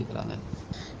என்று சொல்லியிருக்கிறாங்க.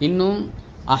 இன்னும்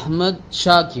அஹ்மத்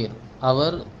ஷாக்கிர்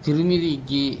அவர்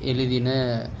திருமிதிக்கு எழுதின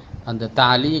அந்த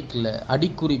தாலீக்ல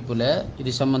அடிக்குறிப்பில்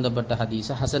இது சம்பந்தப்பட்ட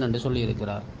ஹதீஸை ஹசன் என்று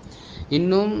சொல்லியிருக்கிறார்.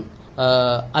 இன்னும்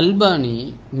அல்பானி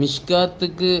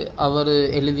மிஷ்காத்துக்கு அவர்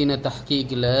எழுதின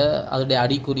தஹ்கீக்கில் அதோடைய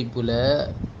அடிக்குறிப்பில்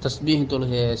தஸ்பீஹ்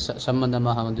தொழுகை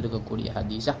சம்பந்தமாக வந்திருக்கக்கூடிய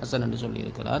ஹதீஸை ஹசன் என்று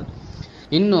சொல்லியிருக்கிறார்.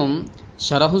 இன்னும்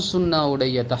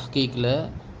ஷரஹுசுன்னாவுடைய தஹ்கீக்கில்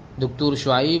துக்தூர்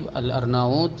ஷுஐப் அல்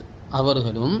அர்னாவுத்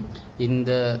அவர்களும்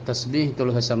இந்த தஸ்பீஹ்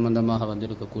தொழுகை சம்பந்தமாக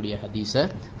வந்திருக்கக்கூடிய ஹதீஸை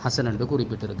ஹசன் என்று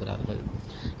குறிப்பிட்டிருக்கிறார்கள்.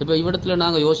 இப்போ இவ்விடத்தில்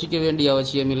நாங்கள் யோசிக்க வேண்டிய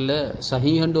அவசியம் இல்லை.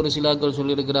 சஹீஹ் என்று ஒரு சிலாக்கள்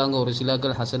சொல்லியிருக்கிறாங்க, ஒரு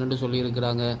சிலாக்கள் ஹசன் என்று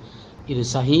சொல்லியிருக்கிறாங்க. இது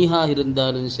சஹீஹாக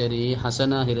இருந்தாலும் சரி,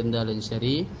 ஹசனாக இருந்தாலும்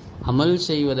சரி, அமல்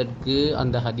செய்வதற்கு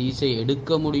அந்த ஹதீஸை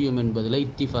எடுக்க முடியும் என்பதில்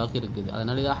இத்திஃபாக் இருக்குது.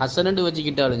 அதனால் இதை ஹசன் என்று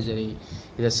வச்சுக்கிட்டாலும் சரி,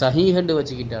 இதை சஹீஹ் என்று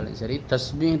வச்சுக்கிட்டாலும் சரி,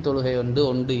 தஸ்பீஹ் தொழுகை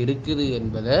ஒன்று இருக்குது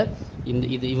என்பதை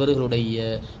இவர்களுடைய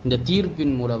இந்த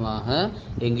தீர்ப்பின் மூலமாக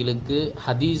எங்களுக்கு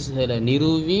ஹதீஸ்களை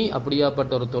நிறுவி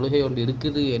அப்படியாப்பட்ட ஒரு தொழுகை ஒன்று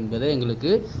இருக்குது என்பதை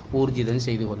எங்களுக்கு ஊர்ஜிதம்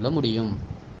செய்து கொள்ள முடியும்.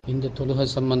 இந்த தொழுகை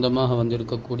சம்பந்தமாக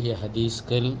வந்திருக்கக்கூடிய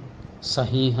ஹதீஸ்கள்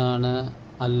சஹீஹான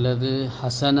அல்லது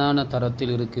ஹசனான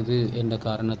தரத்தில் இருக்குது என்ற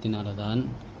காரணத்தினால தான்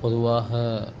பொதுவாக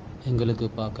எங்களுக்கு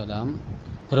பார்க்கலாம்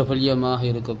பிரபல்யமாக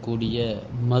இருக்கக்கூடிய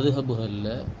மதுஹபுகளில்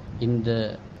இந்த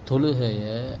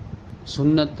தொழுகையை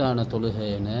சுன்னத்தான தொழுகை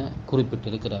என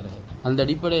குறிப்பிட்டிருக்கிறார்கள். அந்த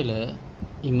அடிப்படையில்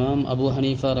இமாம் அபு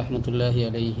ஹனீஃபா ரஹ்மத்துல்லாஹி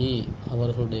அலைஹி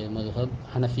அவர்களுடைய மதுஹப்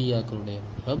ஹனஃபியாக்களுடைய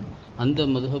மதுஹப், அந்த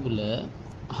மதுஹபில்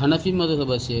ஹனஃபி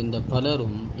மதுஹபை சேர்ந்த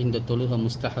பலரும் இந்த தொழுகை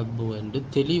முஸ்தஹப்பு என்று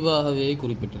தெளிவாகவே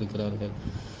குறிப்பிட்டிருக்கிறார்கள்.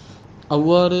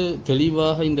 அவ்வாறு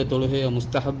தெளிவாக இந்த தொழுகையை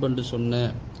முஸ்தஹப் என்று சொன்ன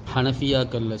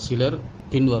ஹனஃபியாக்கல்ல சிலர்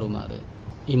பின்வருமாறு: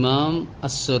 இமாம்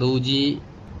அஸ்ஸரூஜி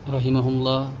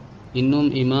ரஹிமஹுல்லா, இன்னும்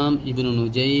இமாம் இப்னு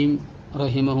நுஜைம்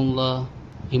ரஹிமஹுல்லா,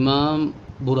 இமாம்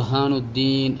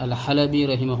புர்ஹானுத்தீன் அல் ஹலபி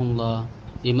ரஹிமஹுல்லா,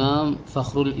 இமாம்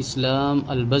ஃபஹ்ருல் இஸ்லாம்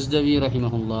அல் பஸ்தவி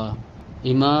ரஹிமஹுல்லா,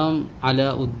 இமாம்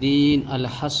அலாஉத்தீன் அல்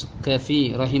ஹஸ்கஃபி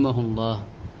ரஹிமஹுல்லா,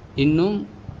 இன்னும்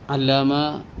அல்லாமா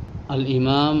அல்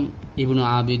இமாம் இப்னு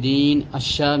ஆபிதீன்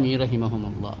அஷாமி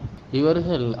ரஹிமஹுல்லா.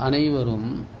 இவர்கள் அனைவரும்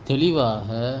தெளிவாக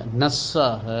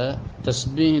நஸ்ஸாக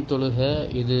தஸ்பீஹ் தொழுகை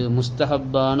இது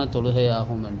முஸ்தஹப்பான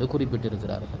தொழுகையாகும் என்று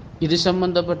குறிப்பிட்டிருக்கிறார்கள். இது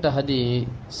சம்பந்தப்பட்ட ஹதீஸ்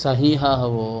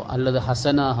சஹீஹாகவோ அல்லது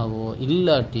ஹசனாகவோ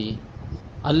இல்லாட்டி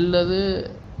அல்லது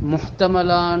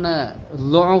முஹ்தமலான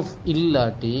லுஅஃப்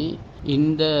இல்லாட்டி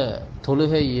இந்த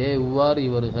தொழுகையே இவ்வாறு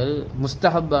இவர்கள்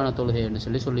முஸ்தஹப்பான தொழுகை என்று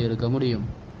சொல்லி இருக்க முடியும்.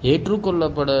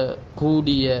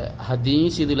 ஏற்றுக்கொள்ளப்படக்கூடிய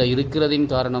ஹதீஸ் இதில் இருக்கிறதின்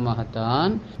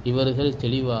காரணமாகத்தான் இவர்கள்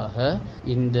தெளிவாக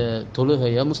இந்த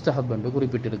தொழுகையை முஸ்தஹப் என்று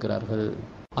குறிப்பிட்டிருக்கிறார்கள்.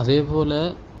 அதே போல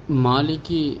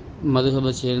மாலிகி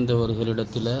மதுஹபை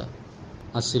சேர்ந்தவர்களிடத்தில்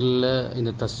அசில்ல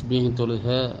இந்த தஸ்பீஹ்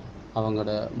தொழுகை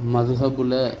அவங்களோட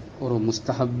மதுஹபுல ஒரு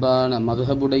முஸ்தஹப்பான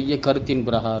மதுஹபுடைய கருத்தின்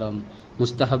பிரகாரம்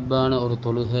முஸ்தஹப்பான ஒரு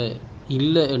தொழுகை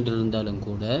இல்லை என்றிருந்தாலும்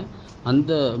கூட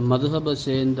அந்த மதுஹபை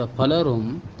சேர்ந்த பலரும்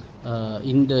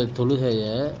இந்த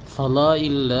தொழுகையை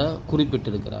ஃபலாயில்ல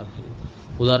குறிப்பிட்டிருக்கிறார்கள்.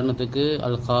 உதாரணத்துக்கு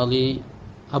அல் காதி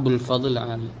அபுல் ஃபதுல்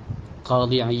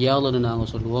காதி ஐயாதுன்னு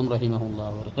நாங்கள் சொல்லுவோம் ரஹிமஹுல்லா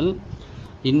அவர்கள்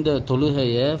இந்த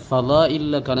தொழுகையை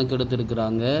ஃபலாயில்ல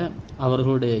கணக்கெடுத்திருக்கிறாங்க.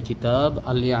 அவர்களுடைய கிதாப்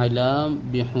அல் இலாம்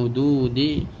பிஹுதூதி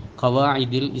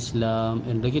கவாயிதில் இஸ்லாம்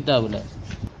என்ற கிதாபில்.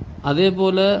 அதே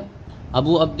போல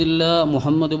அபு அப்துல்லா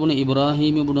முஹம்மது இப்னு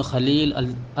இப்ராஹிம் இப்னு ஹலீல்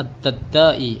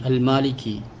அத்-தத்தாஇ அல்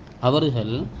மாலிகி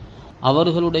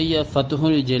அவர்களுடைய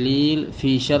ஃபத்ஹுல் ஜலீல் ஃபி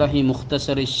ஷரஹி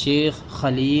முக்தஸர் ஷேக்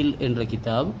ஹலீல் என்ற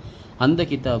கிதாப், அந்த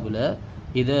கிதாபில்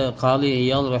இதை காலி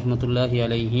ஐயால் ரஹ்மத்துல்லாஹி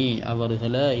அலைஹி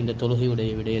அவர்களை இந்த தொழுகையுடைய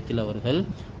விடயத்தில் அவர்கள்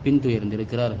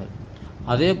பின்துயர்ந்திருக்கிறார்கள்.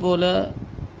 அதே போல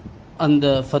அந்த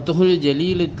ஃபத்ஹுல்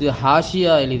ஜலீலுக்கு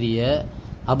ஹாஷியா எழுதிய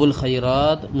அபுல்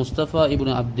ஹைராத் முஸ்தபா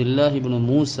இப்னு அப்துல்லாஹ் இப்னு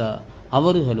மூசா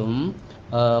அவர்களும்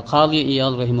காலி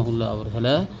ஐயால் ரஹிமஹுல்லா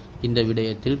அவர்களை இந்த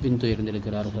விடயத்தில்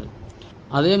பின்துயர்ந்திருக்கிறார்கள்.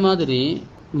 அதே மாதிரி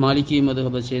மாலிகி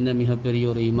மதுஹபை சேர்ந்த மிகப்பெரிய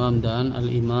ஒரு இமாம் தான் அல்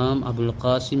இமாம் அபுல்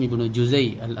காசிம் இப்னு ஜுஸை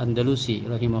அல் அந்தலுசி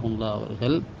ரஹிமஹுல்லா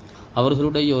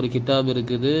அவர்களுடைய ஒரு கிதாப்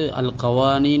இருக்குது அல்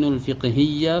கவானீனுல்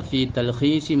ஃபிக்ஹிய்யா ஃபி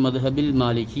தல்ஹீஸி மதுஹபில்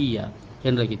மாலிகியா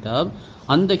என்ற கிதாப்.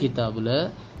 அந்த கிதாபில்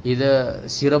இதை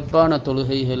சிறப்பான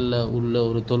தொழுகைகளில் உள்ள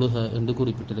ஒரு தொழுகை என்று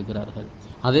குறிப்பிட்டிருக்கிறார்கள்.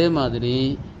 அதே மாதிரி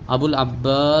அபுல்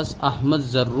அப்பாஸ் அஹ்மத்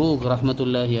ஜர்ரூக்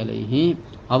ரஹ்மத்துல்லாஹி அலைஹி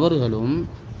அவர்களும்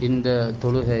இந்த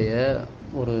தொழுகையை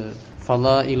ஒரு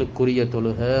ஃபலாயிலுக்குரிய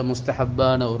தொழுகை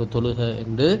முஸ்தஹப்பான ஒரு தொழுகை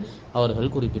என்று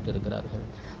அவர்கள் குறிப்பிட்டிருக்கிறார்கள்.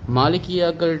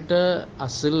 மாலிகியாக்கள்கிட்ட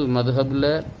அசில்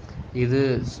மதுஹபில் இது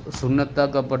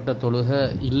சுன்னத்தாக்கப்பட்ட தொழுகை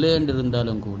இல்லை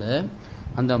என்றிருந்தாலும் கூட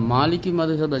அந்த மாலிகி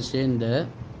மதுஹபை சேர்ந்த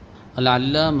அல்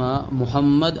அல்லாமா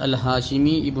முஹம்மத் அல்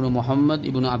ஹாஷிமி இப்னு முஹம்மத்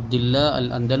இப்னு அப்துல்லா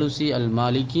அல் அந்தலுசி அல்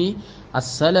மாலிகி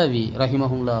அஸ்ஸலவி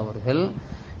ரஹிமஹுல்லா அவர்கள்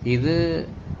இது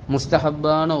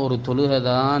முஸ்தஹப்பான ஒரு தொழுகை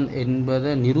தான்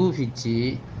என்பதை நிரூபித்து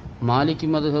மாலிகி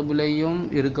மதுஹபிலையும்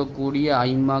இருக்கக்கூடிய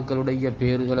ஐம்மாக்களுடைய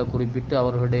பேர்களை குறிப்பிட்டு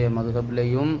அவர்களுடைய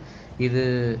மதுஹபிலையும் இது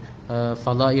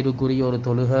ஃபலாயிலுக்குரிய ஒரு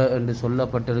தொழுகை என்று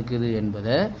சொல்லப்பட்டிருக்குது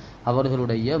என்பதை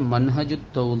அவர்களுடைய மன்ஹஜு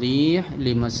தௌதீஹ்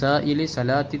லி மசாயிலி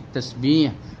சலாத்தித்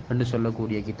தஸ்பீஹ் என்று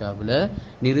சொல்லக்கூடிய கிதாபில்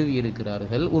நிறுவி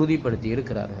இருக்கிறார்கள், உறுதிப்படுத்தி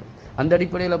இருக்கிறார்கள். அந்த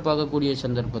அடிப்படையில் பார்க்கக்கூடிய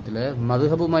சந்தர்ப்பத்தில்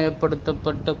மதுஹபு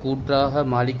மயப்படுத்தப்பட்ட கூற்றாக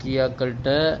மாலிகியாக்கள்கிட்ட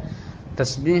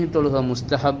தஸ்பீஹ் தொழுகை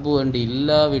முஸ்தஹப்பு என்று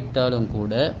இல்லாவிட்டாலும்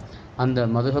கூட அந்த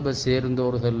மதுஹபை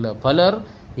சேர்ந்தோர்களில் பலர்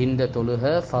இந்த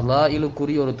தொழுகை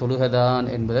ஃபலாயிலுக்குரிய ஒரு தொழுகை தான்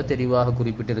என்பதை தெளிவாக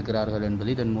குறிப்பிட்டிருக்கிறார்கள் என்பது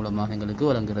இதன் மூலமாக எங்களுக்கு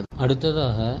வழங்குகிறது.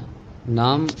 அடுத்ததாக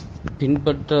நாம்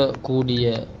பின்பற்றக்கூடிய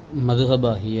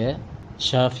மதுஹபாகிய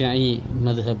ஷாஃபிஈ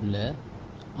மதுஹபில்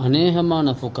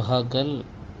அநேகமான ஃபுகஹாக்கள்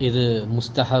இது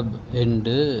முஸ்தஹப்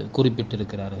என்று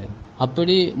குறிப்பிட்டிருக்கிறார்கள்.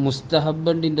 அப்படி முஸ்தஹப்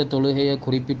இந்த தொழுகையை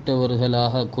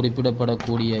குறிப்பிட்டவர்களாக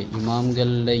குறிப்பிடப்படக்கூடிய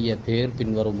இமாம்களுடைய பேர்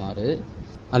பின்வருமாறு: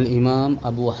 அல் இமாம்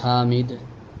அபு ஹாமித்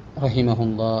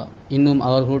ரஹிமஹுல்லா, இன்னும்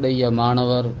அவர்களுடைய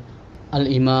மாணவர் அல்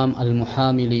இமாம் அல்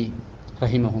முஹாமிலி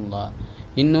ரஹிமஹுல்லா,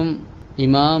 இன்னும்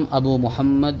இமாம் அபு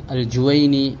முஹம்மத் அல்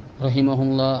ஜுவைனி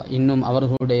ரஹிமஹுல்லா, இன்னும்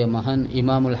அவர்களுடைய மகன்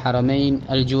இமாமுல் ஹரமைன்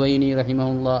அல் ஜுவைனி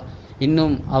ரஹிமஹுல்லா,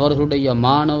 இன்னும் அவர்களுடைய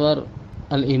மாணவர்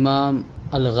அல் இமாம்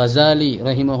அல் கசாலி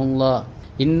ரஹிமஹுல்லா,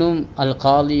 இன்னும் அல்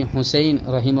காலி ஹுசைன்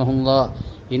ரஹிமஹுல்லா,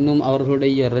 இன்னும்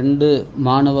அவர்களுடைய 2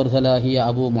 மாணவர்களாகிய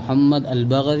அபு முஹம்மத் அல்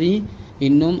பகவி,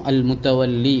 இன்னும் அல்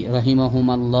முத்தவல்லி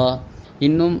ரஹிமஹுமல்லா,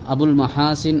 இன்னும் அபுல்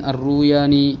மஹாசின் அர்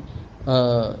ரூயானி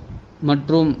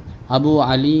மற்றும் அபு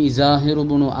அலி ஜாஹிர்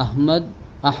இப்னு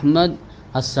அஹ்மத்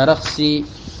அஸ்-சரக்ஸி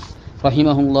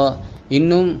ரஹிமஹுல்லா,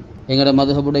 இன்னும் எங்களோட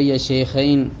மதுஹபுடைய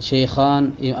ஷேகான்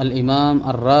அல் இமாம்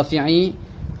அர் ராஃபிஇ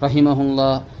ரஹிமஹுல்லா,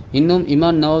 இன்னும்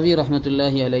இமாம் நவவி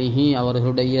ரஹ்மத்துல்லாஹி அலைஹி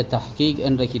அவர்களுடைய தஹ்கீக்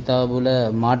என்ற கிதாபுல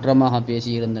மாற்றமாக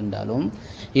பேசியிருந்தாலும்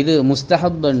இது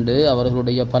முஸ்தஹப் என்று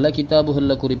அவர்களுடைய பல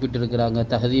கிதாபுகளில் குறிப்பிட்டிருக்கிறாங்க.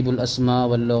 தஹதீபுல் அஸ்மா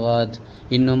வல்லுகாத்,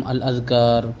 இன்னும் அல்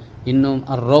அஸ்கார், இன்னும்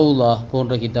அர் ரவுலா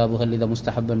போன்ற கிதாபுகள் இதை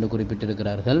முஸ்தஹப் என்று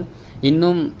குறிப்பிட்டிருக்கிறார்கள்.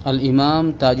 இன்னும் அல் இமாம்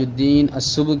தாஜுத்தீன்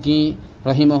அஸ்ஸுபுகி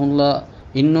ரஹிமஹுல்லா,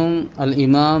 இன்னும் அல்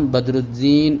இமாம்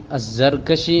பத்ருத்தீன்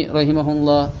அஸ்ஸர்கஷி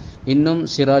ரஹிமஹுல்லா, இன்னும்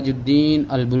சிராஜுத்தீன்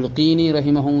அல் புல்கீனி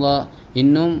ரஹிமஹுல்லா,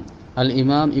 இன்னும் அல்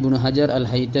இமாம் இப்னு ஹஜர் அல்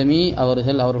ஹைத்தமி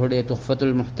அவர்களுடைய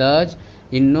துஹ்ஃபத்துல் முஹ்தாஜ்,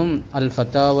 இன்னும் அல்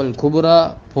ஃபத்தாவல் குப்ரா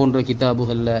போன்ற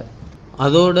கிதாபுகளில்,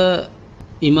 அதோட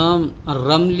இமாம் அர்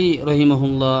ரம்லி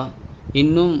ரஹிமஹுல்லா,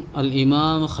 இன்னும் அல்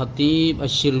இமாம் ஹத்தீப்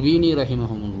அஷிர்வீனி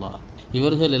ரஹிமஹுல்லா,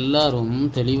 இவர்கள் எல்லாரும்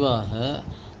தெளிவாக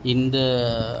இந்த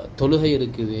தொழுகை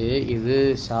இருக்குது, இது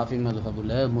ஷாஃபி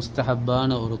மதுஹபுல முஸ்தஹப்பான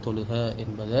ஒரு தொழுகை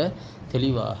என்பதை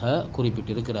தெளிவாக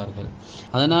குறிப்பிட்டிருக்கிறார்கள்.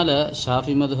 அதனால்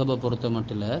ஷாஃபி மதுஹபை பொறுத்த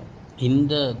மட்டும்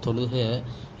இந்த தொழுகை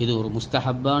இது ஒரு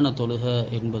முஸ்தஹப்பான தொழுகை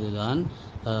என்பதுதான்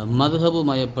மதுஹபு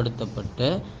மயப்படுத்தப்பட்ட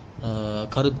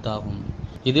கருத்தாகும்.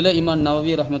 இதில் இமாம்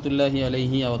நவவி ரஹ்மத்துல்லாஹி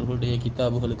அலைஹி அவர்களுடைய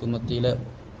கிதாபுகளுக்கு மத்தியில்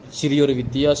சிறியொரு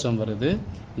வித்தியாசம் வருது.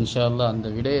 இன்ஷா அல்லாஹ் அந்த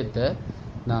விடயத்தை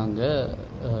நாங்கள்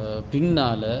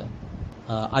பின்னால்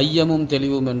ஐயமும்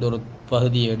தெளிவும் என்ற ஒரு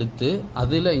பகுதியை எடுத்து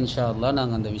அதில் இன்ஷா அல்லாஹ்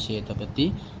நாங்கள் அந்த விஷயத்தை பற்றி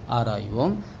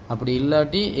ஆராய்வோம். அப்படி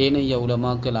இல்லாட்டி ஏனைய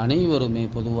உலமாக்கள் அனைவருமே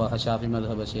பொதுவாக ஷாஃபி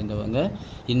மதுஹபை சேர்ந்தவங்க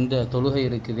இந்த தொழுகை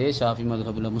இருக்குதே ஷாஃபி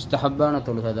மதுஹபில் முஸ்தஹப்பான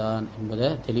தொழுகை தான் என்பதை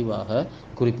தெளிவாக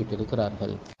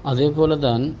குறிப்பிட்டிருக்கிறார்கள். அதே போல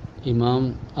தான் இமாம்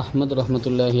அஹ்மத்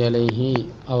ரஹ்மத்துல்லாஹி அலைஹி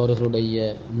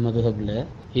அவர்களுடைய மதுஹபில்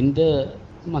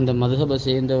அந்த மதுஹபை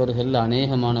சேர்ந்தவர்கள்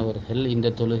அநேகமானவர்கள்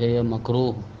இந்த தொழுகையை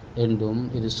மக்ரூஹ் என்றும்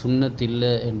இது சுன்னத்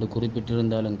இல்லை என்று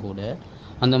குறிப்பிட்டிருந்தாலும் கூட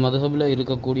அந்த மதுஹபில்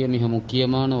இருக்கக்கூடிய மிக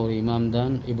முக்கியமான ஒரு இமாம்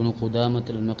தான் இப்னு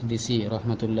குதாமத் அல் மக்திசி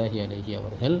ரஹ்மத்துல்லாஹி அலைஹி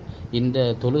அவர்கள் இந்த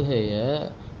தொழுகையை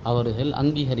அவர்கள்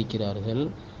அங்கீகரிக்கிறார்கள்,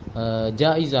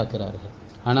 ஜாயிஸாக்கிறார்கள்.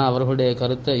 ஆனால் அவர்களுடைய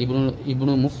கருத்தை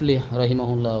இப்னு முஃப்லிஹ்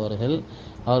ரஹிமஹுல்லா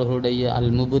அவர்களுடைய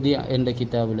அல் முபுதி என்ற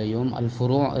கிதாபிலையும் அல்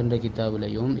ஃபுரூ என்ற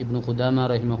கிதாபிலையும் இப்னு குதாமா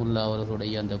ரஹிமஹுல்லா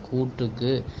அவர்களுடைய அந்த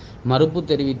கூற்றுக்கு மறுப்பு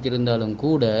தெரிவித்திருந்தாலும்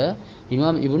கூட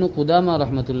இமாம் இப்னு குதாமா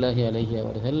ரஹ்மத்துல்லாஹி அலைஹி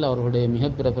அவர்களுடைய மிக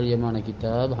பிரபல்யமான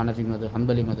கிதாப்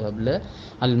ஹம்பலி மதுஹபில்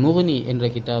அல் முஹ்னி என்ற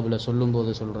கிதாபில்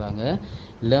சொல்லும்போது சொல்கிறாங்க,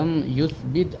 லம்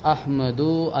யுஸ்பித்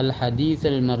அஹ்மது அல் ஹதீஸ்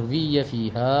அல் மர்விய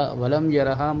ஃபீஹா வலம்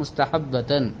யரஹா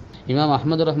முஸ்தஹப்பத்தன். இமாம்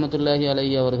அஹ்மது ரஹ்மத்துல்லாஹி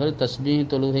அலைஹி அவர்கள் தஸ்பீஹ்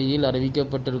தொழுகையில்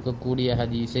அறிவிக்கப்பட்டிருக்கக்கூடிய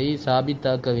ஹதீஸை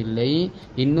சாபித்தாக்கவில்லை,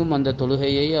 இன்னும் அந்த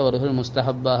தொழுகையை அவர்கள்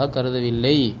முஸ்தஹப்பாக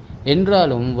கருதவில்லை.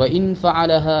 என்றாலும் வ இன்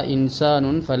ஃபஅலஹா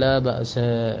இன்சானுன் ஃபலா பஅஸ,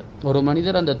 ஒரு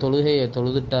மனிதர் அந்த தொழுகையை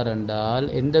தொழுதுட்டார் என்றால்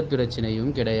எந்த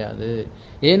பிரச்சனையும் கிடையாது.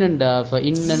 ஏனென்றா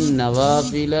ஃபஇன்னன்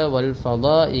நவாஃபில வல்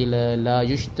ஃபதாயில லா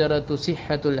யுஷ்தரது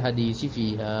ஸிஹ்ஹத்துல் ஹதீஸி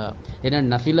ஃபீஹா, என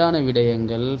நஃபிலான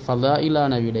விடயங்கள்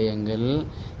ஃபதாயிலான விடயங்கள்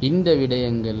இந்த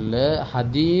விடயங்களில்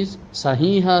ஹதீஸ்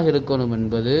சஹீஹாக இருக்கணும்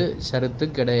என்பது ஷரத்து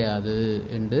கிடையாது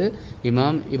என்று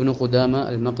இமாம் இப்னு குதாமா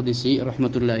அல் மக்திசி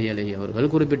ரஹ்மத்துல்லாஹி அலைஹி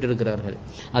அவர்கள் குறிப்பிட்டிருக்கிறார்கள்.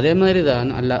 அதே மாதிரி தான்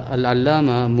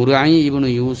அல்லாமா முர்ஐ இப்னு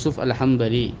யூசுப் அல்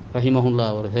ஹம்பலி ரஹிமஹுல்லா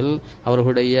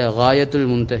அவர்களுடைய காயத்துல்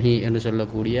முன்தஹி என்று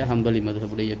சொல்லக்கூடிய ஹம்பலி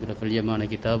மதுஹபுடைய பிரபல்யமான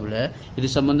கிதாபில் இது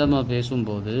சம்பந்தமாக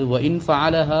பேசும்போது வ இன்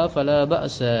ஃபஅலஹா ஃபலா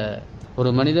பஅஸ, ஒரு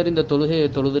மனிதர் இந்த தொழுகையை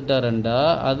தொழுதுட்டார் என்றா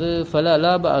அது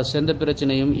ஃபலா பஅஸ் எந்த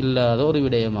பிரச்சனையும் இல்லாத ஒரு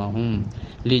விடயமாகும்.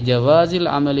 லி ஜவாஸில்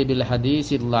அமலி பில்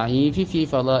ஹதீஸில் லஈஃபி ஃபீ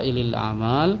ஃபலாயிலில்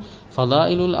அமால்,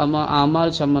 ஃபலாயிலுல்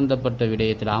அமால் சம்பந்தப்பட்ட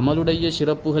விடயத்தில் அமலுடைய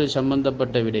சிறப்புகள்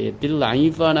சம்பந்தப்பட்ட விடயத்தில்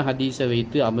லஈஃபான ஹதீஸை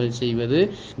வைத்து அமல் செய்வது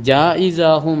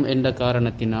ஜாயிஸாகும் என்ற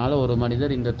காரணத்தினால் ஒரு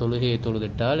மனிதர் இந்த தொழுகையை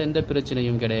தொழுதுட்டால் எந்த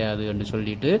பிரச்சனையும் கிடையாது என்று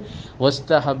சொல்லிட்டு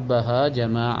வஸ்தஹப்பஹா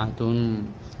ஜமாஅத்துன்,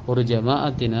 ஒரு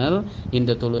ஜமாஅத்தினர்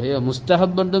இந்த தொழுகையை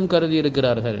முஸ்தஹப் என்றும் கருதி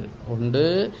இருக்கிறார்கள். ஒன்று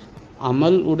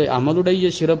அமலுடைய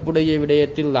சிறப்புடைய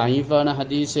விடயத்தில் லஈஃபான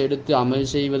ஹதீஸை எடுத்து அமல்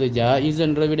செய்வது ஜாயிஸ்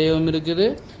என்ற விடயம் இருக்குது,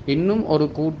 இன்னும் ஒரு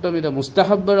கூட்டம் இதை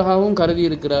முஸ்தஹப்பாகவும் கருதி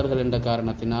இருக்கிறார்கள் என்ற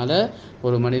காரணத்தினால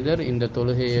ஒரு மனிதர் இந்த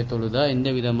தொழுகையை தொழுதா எந்த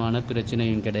விதமான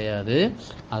பிரச்சனையும் கிடையாது.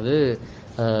 அது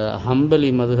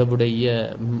ஹம்பலி மதுஹபுடைய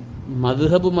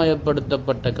மதுஹபு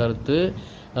மயப்படுத்தப்பட்ட கருத்து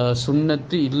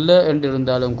சுன்னத்து இல்லை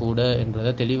என்றிருந்தாலும் கூட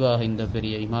என்றதை தெளிவாக இந்த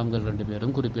பெரிய இமாம்கள் 2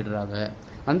 பேரும் குறிப்பிடுறாங்க.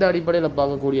 அந்த அடிப்படையில்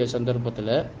பார்க்கக்கூடிய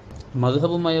சந்தர்ப்பத்தில்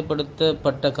மதுஹபு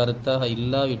மயப்படுத்தப்பட்ட கருத்தாக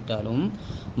இல்லாவிட்டாலும்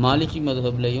மாலிகி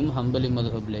மதுஹப்லையும் ஹம்பலி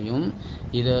மதுஹப்லையும்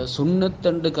இதை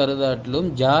சுன்னத்தண்டு கருதாட்டிலும்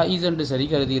ஜாயிஸ் என்று சரி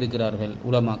கருதி இருக்கிறார்கள்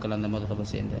உலமாக்கள் அந்த மதுஹபை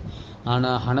சேர்ந்த.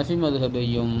 ஆனால் ஹனஃபி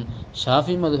மதுஹபையும்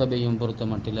ஷாஃபி மதுஹபையும் பொறுத்த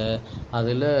மட்டில்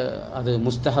அது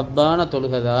முஸ்தஹப்பான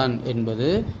தொழுகைதான் என்பது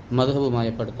மதுஹபு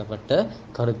மயப்படுத்தப்பட்ட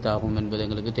கருத்தாகும் என்பது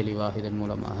எங்களுக்கு தெளிவாக இதன்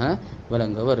மூலமாக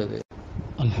விளங்க வருது.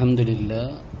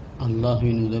 அல்ஹம்துலில்லாஹ்,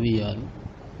 அல்லாஹ்வின் உதவியால்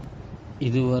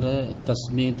இதுவரை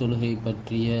தஸ்பீஹ் தொழுகை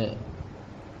பற்றிய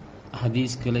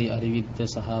ஹதீஸ்களை அறிவித்த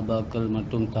சஹாபாக்கள்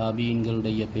மற்றும்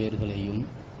தாபீன்களுடைய பெயர்களையும்,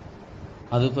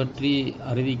 அது பற்றி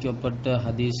அறிவிக்கப்பட்ட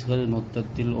ஹதீஸ்கள்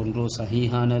மொத்தத்தில் ஒன்றோ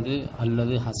சஹீஹானது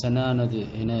அல்லது ஹசனானது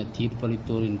என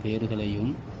தீர்ப்பளித்தோரின்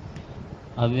பெயர்களையும்,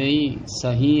 அவை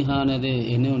சஹீஹானது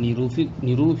என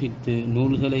நிரூபித்து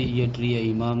நூல்களை இயற்றிய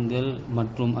இமாம்கள்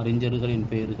மற்றும் அறிஞர்களின்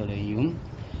பெயர்களையும்,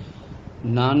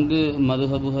 4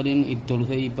 மதுஹபுகளின்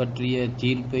இத்தொழுகை பற்றிய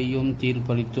தீர்ப்பையும்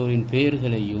தீர்ப்பளித்தோரின்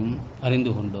பெயர்களையும்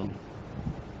அறிந்து கொண்டோம்.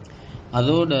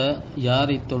 அதோடு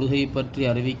யார் இத்தொழுகை பற்றி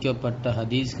அறிவிக்கப்பட்ட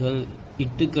ஹதீஸ்கள்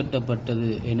இட்டுக்கட்டப்பட்டது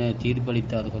என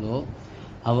தீர்ப்பளித்தார்களோ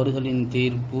அவர்களின்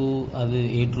தீர்ப்பு அது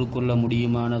ஏற்றுக்கொள்ள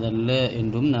முடியுமானதல்ல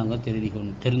என்றும் நாங்கள்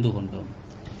தெரிந்து கொண்டோம்.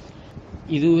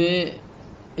 இதுவே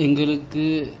எங்களுக்கு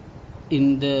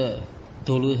இந்த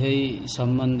தொழுகை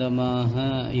சம்பந்தமாக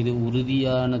இது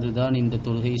உறுதியானது தான், இந்த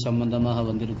தொழுகை சம்பந்தமாக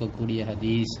வந்திருக்கக்கூடிய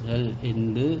ஹதீஸ்கள்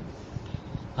என்று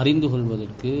அறிந்து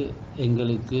கொள்வதற்கு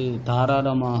எங்களுக்கு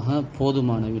தாராளமாக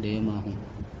போதுமான விடயமாகும்.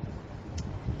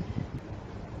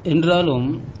 என்றாலும்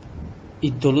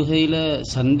இத்தொழுகையில்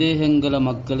சந்தேகங்களை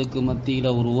மக்களுக்கு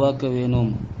மத்தியில் உருவாக்க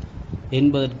வேணும்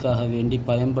என்பதற்காக வேண்டி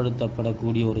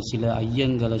பயன்படுத்தப்படக்கூடிய ஒரு சில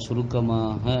ஐயங்களை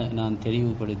சுருக்கமாக நான்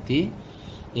தெளிவுபடுத்தி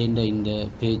இந்த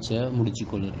பேச்சை முடிச்சு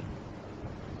கொள்கிறேன்.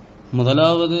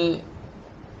 முதலாவது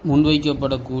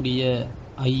முன்வைக்கப்படக்கூடிய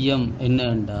ஐயம்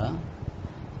என்னென்றா,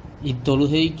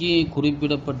 இத்தொழுகைக்கு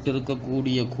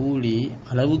குறிப்பிடப்பட்டிருக்கக்கூடிய கூலி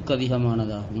அளவுக்கு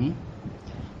அதிகமானதாகும்.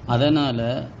 அதனால்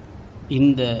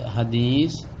இந்த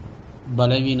ஹதீஸ்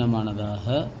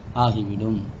பலவீனமானதாக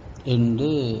ஆகிவிடும் என்று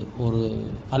ஒரு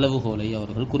அளவுகோலை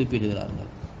அவர்கள்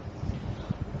குறிப்பிடுகிறார்கள்.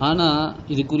 ஆனால்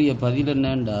இதுக்குரிய பதில்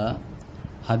என்னென்றா,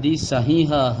 ஹதீஸ்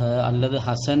சஹீஹாக அல்லது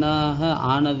ஹசனாக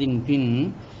ஆனதின் பின்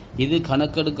இது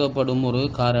கணக்கெடுக்கப்படும் ஒரு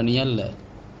காரணி அல்ல.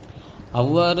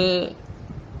 அவ்வாறு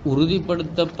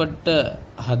உறுதிப்படுத்தப்பட்ட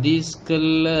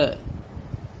ஹதீஸ்களில்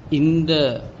இந்த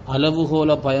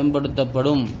அளவுகோலை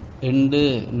பயன்படுத்தப்படும் என்று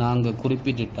நாங்கள்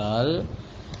குறிப்பிட்டால்,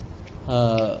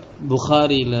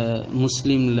 புகாரியில்,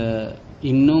 முஸ்லிமில்,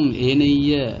 இன்னும்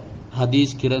ஏனைய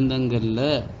ஹதீஸ் கிரந்தங்களில்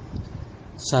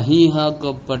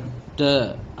சஹீஹாக்கப்பட்ட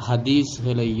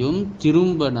ஹதீஸ்களையும்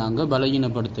திரும்ப நாங்கள்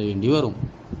பலகீனப்படுத்த வேண்டி வரும்.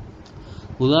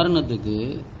 உதாரணத்துக்கு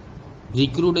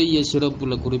திக்ருடைய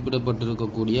சிறப்பில்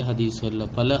குறிப்பிடப்பட்டிருக்கக்கூடிய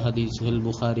ஹதீஸ்களில் பல ஹதீஸ்கள்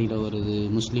புகாரியில் வருது,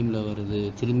 முஸ்லீமில் வருது,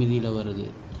 திருமிதியில் வருது.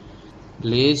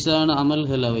 லேசான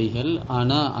அமல்கள் அவைகள்,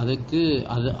 ஆனால் அதுக்கு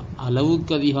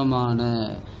அளவுக்கு அதிகமான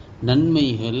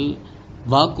நன்மைகள்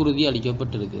வாக்குறுதி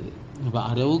அளிக்கப்பட்டிருக்குது. இப்போ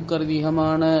அளவுக்கு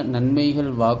அதிகமான நன்மைகள்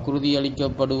வாக்குறுதி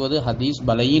அளிக்கப்படுவது ஹதீஸ்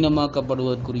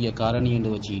பலகீனமாக்கப்படுவதற்குரிய காரணி என்று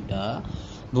வச்சுக்கிட்டா,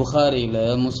 புகாரியில்,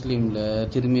 முஸ்லீமில்,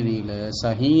 திருமிதியில்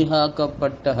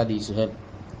சஹீஹாக்கப்பட்ட ஹதீஸ்கள்,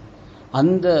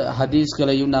 அந்த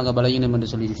ஹதீஸ்களையும் நாங்கள் பலகீனம்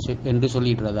என்று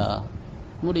சொல்லிடுறதா?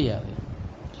 முடியாது.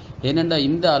 ஏனென்றா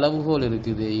இந்த அளவுகோல்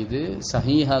இருக்குது. இது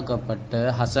சஹீஹாக்கப்பட்ட,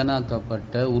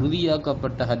 ஹசனாக்கப்பட்ட,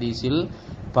 உறுதியாக்கப்பட்ட ஹதீஸில்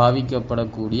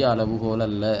பாவிக்கப்படக்கூடிய அளவுகோல்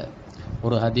அல்ல.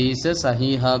 ஒரு ஹதீஸை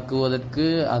சஹீஹாக்குவதற்கு,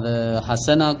 அதை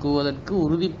ஹசனாக்குவதற்கு,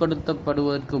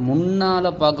 உறுதிப்படுத்தப்படுவதற்கு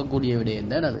முன்னால் பார்க்கக்கூடிய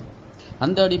விடயம் தான் அது.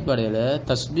 அந்த அடிப்படையில்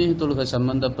தஸ்பீஹ் தொழுகை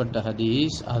சம்பந்தப்பட்ட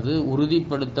ஹதீஸ் அது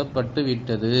உறுதிப்படுத்தப்பட்டு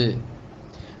விட்டது.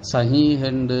 சஹீஹ்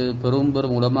என்று பெரும்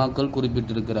உலமாக்கள்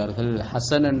குறிப்பிட்டிருக்கிறார்கள்,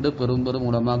 ஹசன் என்று பெரும்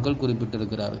உலமாக்கள்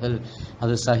குறிப்பிட்டிருக்கிறார்கள்.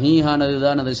 அது சஹீஹானது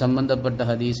தான் அது சம்பந்தப்பட்ட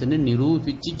ஹதீஸ்ன்னு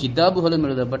நிரூபித்து கிதாபுகளும்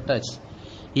எழுதப்பட்டாச்சு.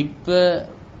 இப்போ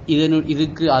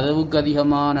இதுக்கு அளவுக்கு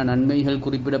அதிகமான நன்மைகள்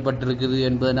குறிப்பிடப்பட்டிருக்குது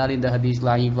என்பதனால் இந்த ஹதீஸ்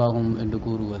லாயிஃபாகும் என்று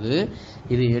கூறுவது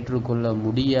இது ஏற்றுக்கொள்ள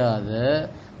முடியாத,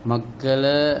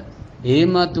 மக்களை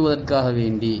ஏமாற்றுவதற்காக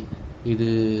வேண்டி இது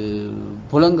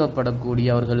புழங்கப்படக்கூடிய,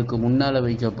 அவர்களுக்கு முன்னால்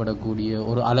வைக்கப்படக்கூடிய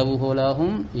ஒரு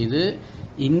அளவுகோலாகும். இது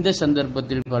இந்த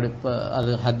சந்தர்ப்பத்தில்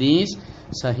அது ஹதீஸ்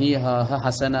சஹீஹாக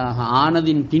ஹசனாக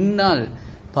ஆனதின் பின்னால்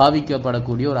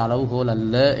பாவிக்கப்படக்கூடிய ஒரு அளவுகோல்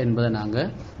அல்ல என்பதை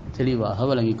நாங்கள் தெளிவாக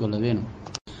வழங்கிக் கொள்ள வேணும்.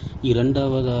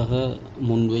 இரண்டாவதாக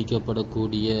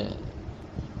முன்வைக்கப்படக்கூடிய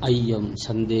ஐயம்,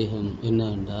 சந்தேகம்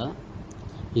என்னவென்றால்,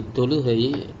 இத்தொழுகை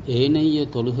ஏனைய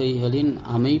தொழுகைகளின்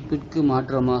அமைப்பிற்கு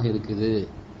மாற்றமாக இருக்குது,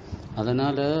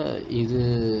 அதனால் இது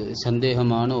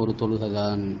சந்தேகமான ஒரு தொழுகை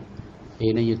தான்,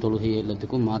 ஏனைய தொழுகை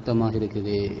எல்லாத்துக்கும் மாற்றமாக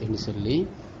இருக்குது என்று சொல்லி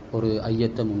ஒரு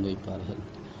ஐயத்தை முன்வைப்பார்கள்.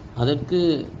 அதற்கு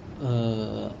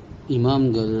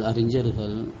இமாம்கள்,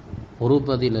 அறிஞர்கள் ஒரு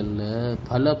பதில் அல்ல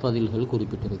பல பதில்கள்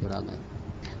குறிப்பிட்டிருக்கிறாங்க.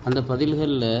 அந்த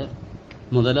பதில்களில்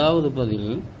முதலாவது பதில்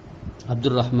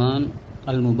அப்துல் ரஹ்மான்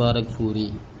அல் முபாரக் ஃபூரி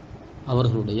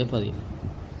அவர்களுடைய பதில்.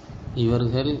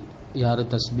 இவர்கள் யார்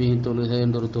தஸ்பீஹ் தொழுகை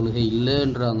என்ற ஒரு தொழுகை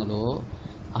இல்லைன்றாங்களோ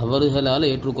அவர்களால்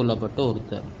ஏற்றுக்கொள்ளப்பட்ட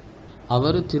ஒருத்தர்.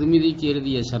 அவர் திருமிதிக்கு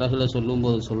எழுதிய சரகில்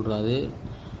சொல்லும்போது சொல்கிறாரு,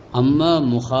 அம்மா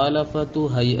முஹாலஃபத்து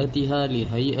ஹைஅத்திஹா லி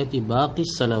ஹைஅத்தி பாக்கி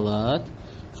ஸலவாத்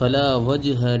ஃபலா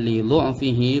வஜ்ஹ லி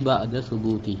லுஃபிஹி பஅத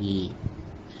சுபூதிஹி.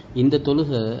 இந்த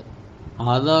தொழுகை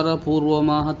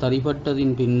ஆதாரபூர்வமாக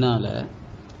தரிப்பட்டதின் பின்னால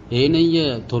ஏனைய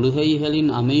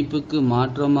தொழுகைகளின் அமைப்புக்கு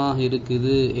மாற்றமாக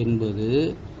இருக்குது என்பது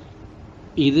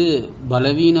இது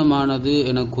பலவீனமானது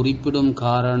என குறிப்பிடும்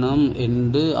காரணம்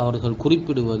என்று அவர்கள்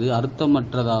குறிப்பிடுவது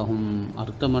அர்த்தமற்றதாகும்,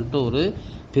 அர்த்தமற்ற ஒரு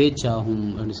பேச்சாகும்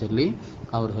என்று சொல்லி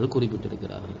அவர்கள்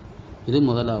குறிப்பிட்டிருக்கிறார்கள். இது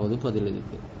முதலாவது பதில்.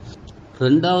 இருக்கு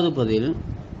இரண்டாவது பதில்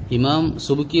இமாம்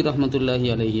சுபுக்கி ரஹ்மத்துல்லாஹி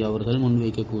அலைஹி அவர்கள்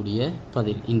முன்வைக்கக்கூடிய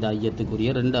பதில், இந்த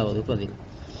ஐயத்துக்குரிய இரண்டாவது பதில்.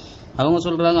 அவங்க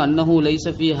சொல்றாங்க, அன்னஹு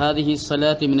லைஸ ஃபீ ஹாதிஹி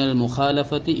ஸலாத்தி மினல்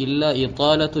முகாலஃபதி இல்லா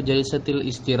இதாலத்து ஜல்சத்தில்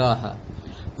இஸ்திராஹா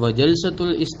வ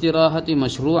ஜல்சத்துல் இஸ்திராஹதி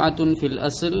மஷ்ரூஅத்துன் ஃபில்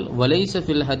அஸ்ல் வ லைஸ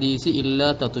ஃபில் ஹதீஸி இல்லா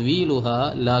தத்வீலுஹா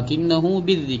லாகின்னஹு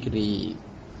பிஸ்ஸிக்ரி.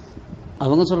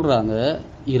 அவங்க சொல்றாங்க,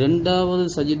 இரண்டாவது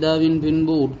சஜிதாவின்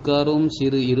பின்பு உட்காரும்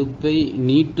சிறு இருப்பை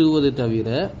நீட்டுவது தவிர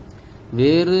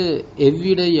வேறு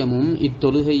எவ்விடயமும்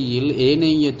இத்தொழுகையில்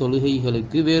ஏனைய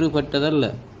தொழுகைகளுக்கு வேறுபட்டதல்ல.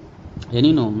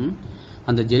 எனினும்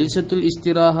அந்த ஜெல்சத்துல்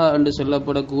இஸ்திராஹா என்று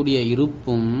சொல்லப்படக்கூடிய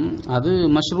இருப்பும் அது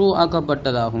மஷ்ரூ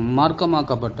ஆக்கப்பட்டதாகும்,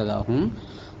 மார்க்கமாக்கப்பட்டதாகும்.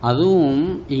 அதுவும்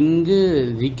இங்கு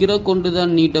விக்கிர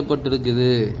கொண்டுதான்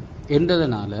நீட்டப்பட்டிருக்குது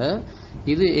என்றதனால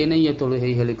இது ஏனைய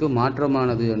தொழுகைகளுக்கு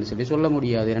மாற்றமானது என்று சொல்லி சொல்ல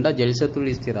முடியாது. ஏன்னா ஜெல்சத்துல்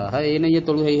இஸ்திராஹா ஏனைய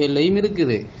தொழுகைகளையும்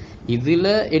இருக்குது. இதுல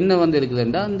என்ன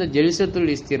வந்திருக்குதுன்றா அந்த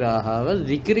ஜெல்சத்துல் இஸ்திராஹாவை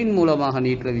விக்ரின் மூலமாக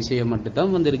நீட்டுற விஷயம்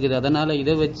மட்டும்தான் வந்திருக்குது. அதனால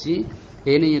இதை வச்சு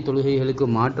ஏனைய தொழுகைகளுக்கு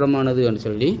மாற்றமானது என்று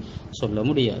சொல்லி சொல்ல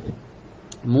முடியாது.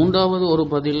 மூன்றாவது ஒரு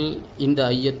பதில் இந்த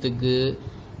ஐயத்துக்கு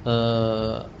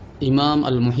இமாம்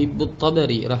அல் முஹிப்பு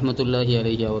தபரி ரஹ்மத்துல்லாஹி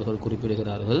அலைஹி அவர்கள்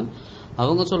குறிப்பிடுகிறார்கள்.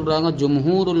 அவங்க சொல்றாங்க,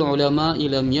 ஜும்ஹூருல் உலமா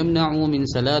லம் யம்னஉ மின்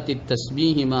ஸலாத்தி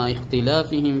தஸ்பீஹ் மா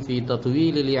இக்திலாஃபிஹிம் ஃபீ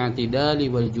தத்வீலில் இஅ்திதாலி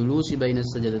வல் ஜுலூஸி பைன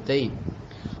ஸஜதத்தைன்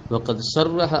وقد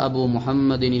صرح أبو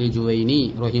محمد الجويني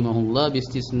رحمه الله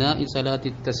باستثناء صلاة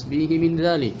التسبيح من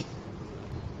ذلك.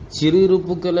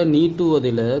 சிறிருப்புக்களை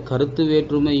நீட்டுவதில் கருத்து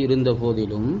வேற்றுமை இருந்த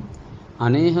போதிலும்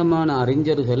அநேகமான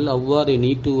அறிஞர்கள் அவ்வாறு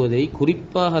நீட்டுவதை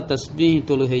குறிப்பாக தஸ்பீஹ்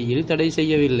தொழுகையில் தடை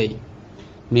செய்யவில்லை.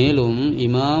 மேலும்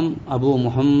இமாம் அபு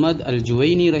முஹம்மது அல்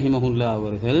ஜுவைனி ரஹிமஹுல்லா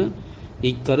அவர்கள்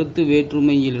இக்கருத்து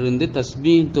வேற்றுமையிலிருந்து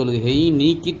தஸ்பீஹ் தொழுகை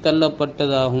நீக்கி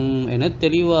தள்ளப்பட்டதாகும் என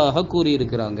தெளிவாக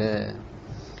கூறியிருக்கிறாங்க.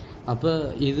 அப்ப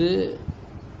இது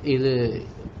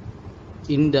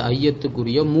இந்த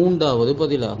ஐயத்துக்குரிய மூன்றாவது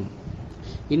பதிலாகும்.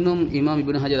 இன்னும் இமாம்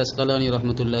இப்னு ஹஜர் அஸ்கலானி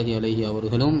ரஹ்மத்துல்லாஹி அலைஹி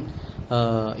அவர்களும்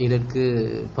இதற்கு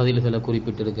பதில்களை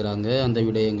குறிப்பிட்டிருக்கிறாங்க. அந்த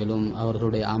விடயங்களும்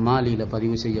அவர்களுடைய அமாலியில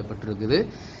பதிவு செய்யப்பட்டிருக்குது.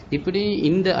 இப்படி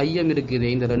இந்த ஐயம் இருக்குது,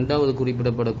 இந்த இரண்டாவது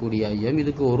குறிப்பிடப்படக்கூடிய ஐயம்,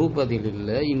 இதுக்கு ஒரு பதில்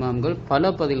இல்லை, இமாம்கள்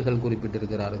பல பதில்கள்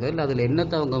குறிப்பிட்டிருக்கிறார்கள். அதில்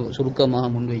என்னத்தை அவங்க சுருக்கமாக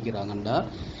முன்வைக்கிறாங்கன்னா,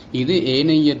 இது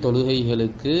ஏனைய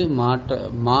தொழுகைகளுக்கு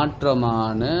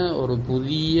மாற்றமான ஒரு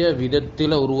புதிய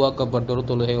விதத்தில் உருவாக்கப்பட்ட ஒரு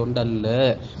தொழுகை ஒன்றல்ல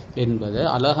என்பதை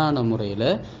அழகான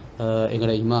முறையில்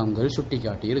எங்களை இமாம்கள் சுட்டி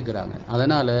காட்டி இருக்கிறாங்க.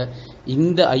 அதனால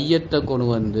இந்த ஐயத்தை கொண்டு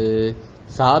வந்து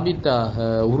சாபித்தாக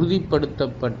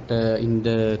உறுதிப்படுத்தப்பட்ட இந்த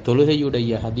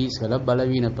தொழுகையுடைய ஹதீஸ்களை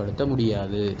பலவீனப்படுத்த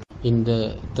முடியாது. இந்த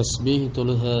தஸ்பீஹ்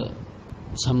தொழுகை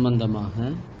சம்பந்தமாக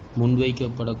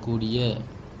முன்வைக்கப்படக்கூடிய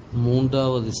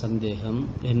மூன்றாவது சந்தேகம்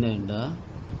என்னென்றா,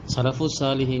 சலஃபு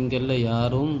சாலிஹீன்கள்ல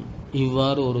யாரும்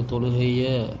இவ்வாறு ஒரு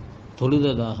தொழுகையை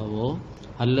தொழுததாகவோ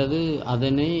அல்லது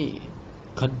அதனை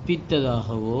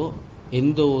கற்பித்ததாகவோ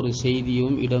எந்த ஒரு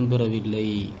செய்தியும் இடம்பெறவில்லை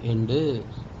என்று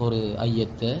ஒரு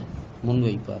ஐயத்தை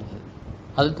முன்வைப்பார்கள்.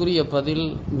 அதுக்குரிய பதில்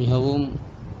மிகவும்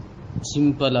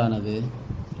சிம்பிளானது.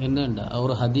 என்னண்டா,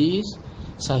 ஒரு ஹதீஸ்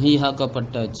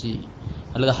சஹீஹாக்கப்பட்டாச்சு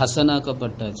அல்லது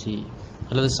ஹசனாக்கப்பட்டாச்சு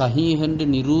அல்லது சஹீஹ் என்று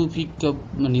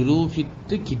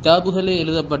நிரூபித்து கிதாபுகளே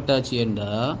எழுதப்பட்டாச்சு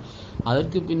என்றால்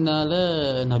அதற்கு பின்னால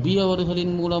நபி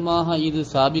அவர்களின் மூலமாக இது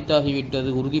சாபித்தாகிவிட்டது,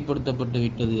 உறுதிப்படுத்தப்பட்டு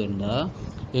விட்டது என்றால்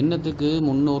என்னத்துக்கு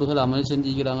முன்னோர்கள் அமல்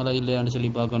செஞ்சுக்கிறாங்களா இல்லையான்னு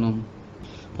சொல்லி பார்க்கணும்.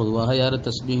 பொதுவாக யார்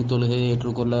தஸ்பீஹ் தொழுகையை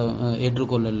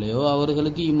ஏற்றுக்கொள்ளலையோ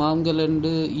அவர்களுக்கு இமாம்கள்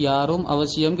என்று யாரும்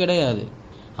அவசியம் கிடையாது.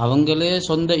 அவங்களே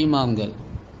சொந்த இமாம்கள்.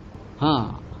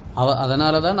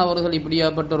 அதனால தான் அவர்கள்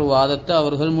இப்படியாப்பட்ட ஒரு வாதத்தை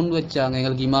அவர்கள் முன் வச்சாங்க,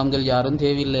 எங்களுக்கு இமாம்கள் யாரும்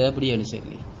தேவையில்லை அப்படின்னு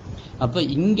சொல்லி. அப்ப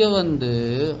இங்க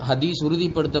ஹதீஸ்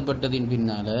உறுதிப்படுத்தப்பட்டதின்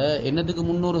பின்னால என்னத்துக்கு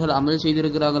முன்னோர்கள் அமல்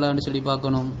செய்திருக்கிறாங்களான்னு சொல்லி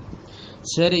பார்க்கணும்.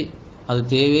 சரி, அது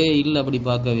தேவையே இல்லை, அப்படி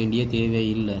பார்க்க வேண்டிய தேவை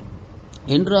இல்லை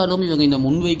என்றாலும் இவங்க இந்த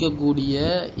முன்வைக்கக்கூடிய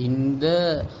இந்த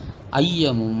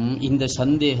ஐயமும் இந்த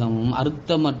சந்தேகமும்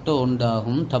அர்த்தமற்ற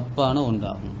ஒன்றாகும், தப்பான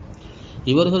ஒன்றாகும்.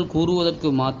 இவர்கள் கூறுவதற்கு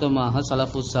மாத்தமாக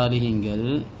சலஃபு சாலிஹீன்கள்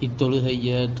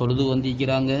இத்தொழுகையை தொழுது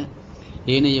வந்திருக்கிறாங்க,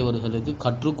 ஏனையவர்களுக்கு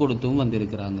கற்றுக் கொடுத்தும்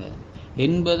வந்திருக்கிறாங்க.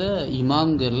 என்பதை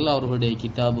இமாம்கள் அவர்களுடைய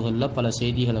கிதாபுகளில் பல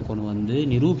செய்திகளை கொண்டு வந்து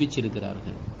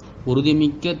நிரூபிச்சிருக்கிறார்கள்.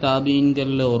 உறுதிமிக்க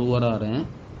தாபீன்களில் ஒருவரான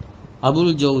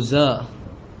அபுல் ஜௌசா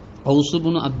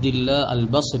ஹவுசுபுன் அப்துல்லா அல்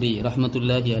பஸ்ரி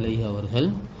ரஹ்மத்துல்லாஹி அலைஹி அவர்கள்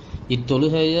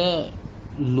இத்தொழுகைய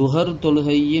லுஹர்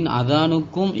தொழுகையின்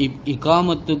அதானுக்கும்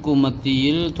இகாமத்துக்கும்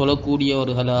மத்தியில்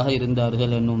தொழக்கூடியவர்களாக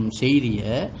இருந்தார்கள் என்னும்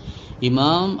செய்தியை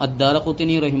இமாம்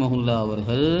அத்தாரகுத்தினி ரஹிமஹுல்லா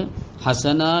அவர்கள்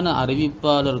ஹசனான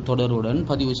அறிவிப்பாளர் தொடருடன்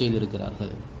பதிவு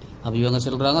செய்திருக்கிறார்கள். அப்போ இவங்க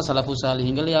சொல்றாங்க சலஃபு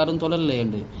சாலிஹீன்கள் யாரும் தொழல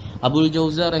என்று. அபுல்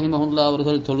ஜௌசா ரஹிமஹுல்லா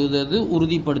அவர்கள் தொழுதது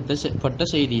உறுதிப்படுத்தப்பட்ட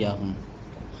செய்தியாகும்.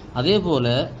 அதே போல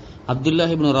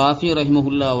அப்துல்லாஹ் இப்னு ராஃபி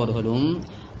ரஹிமஹுல்லா அவர்களும்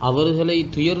அவர்களை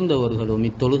துயர்ந்தவர்களும்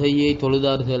இத்தொழுகையை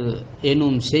தொழுதார்கள்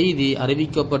எனும் செய்தி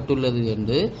அறிவிக்கப்பட்டுள்ளது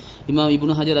என்று இமாம்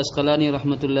இப்னு ஹஜர் அஸ்கலானி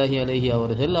ரஹ்மத்துல்லாஹி அலைஹி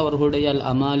அவர்கள் அவர்களுடைய அல்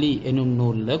அமாலி எனும்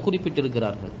நூலில்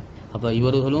குறிப்பிட்டிருக்கிறார்கள். அப்போ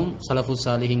இவர்களும் சலஃபு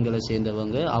சாலிஹீன்களை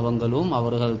சேர்ந்தவங்க, அவங்களும்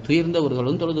அவர்கள்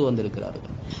துயர்ந்தவர்களும் தொழுது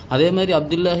வந்திருக்கிறார்கள். அதே மாதிரி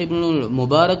அப்துல்லாஹ் இப்னு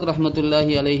முபாரக்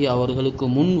ரஹ்மத்துல்லாஹி அலைஹி அவர்களுக்கு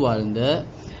முன் வாழ்ந்த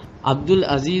அப்துல்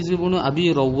அசீஸ் இப்னு அபி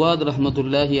ரவ்வாத்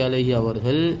ரஹ்மத்துல்லாஹி அலைஹி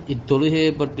அவர்கள்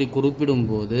இத்தொழுகையை பற்றி குறிப்பிடும்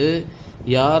போது,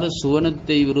 யார்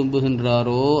சுவனத்தை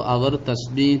விரும்புகின்றாரோ அவர்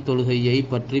தஸ்பீஹ் தொழுகையை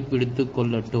பற்றி பிடித்து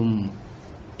கொள்ளட்டும்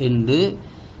என்று,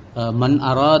 மன்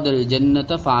அராதல்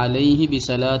ஜன்னத ஃபஅலைஹி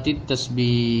பிஸலாத்தி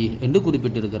தஸ்பீஹ் என்று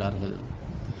குறிப்பிட்டிருக்கிறார்கள்.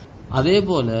 அதே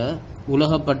போல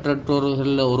உலக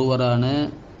பற்றற்றோர்களில் ஒருவரான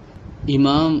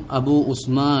இமாம் அபு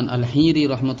உஸ்மான் அல் ஹீரி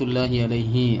ரஹ்மத்துல்லாஹி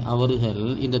அலைஹி அவர்கள்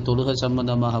இந்த தொழுகை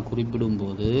சம்பந்தமாக குறிப்பிடும்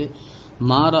போது,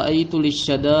 மா ரஅய்து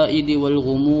லிஷ்ஷதாஇதி வல்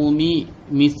குமூமி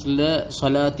மிஸ்ல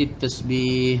ஸலாத்தி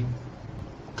தஸ்பீஹ்,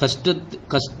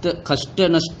 கஷ்ட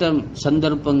நஷ்டம்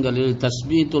சந்தர்ப்பங்களில்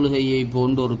தஸ்பீஹ் தொழுகையை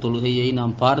போன்ற ஒரு தொழுகையை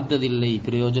நாம் பார்த்ததில்லை,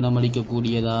 பிரயோஜனம்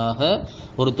அளிக்கக்கூடியதாக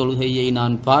ஒரு தொழுகையை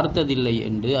நான் பார்த்ததில்லை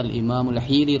என்று அல் இமாம் அல்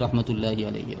ஹீரி ரஹ்மத்துல்லாஹி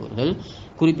அலைஹி அவர்கள்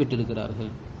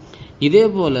குறிப்பிட்டிருக்கிறார்கள். இதே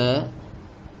போல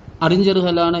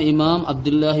அறிஞர்களான இமாம்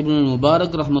அப்துல்லாஹ் இப்னு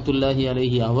முபாரக் ரஹ்மத்துல்லாஹி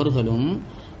அலைஹி அவர்களும்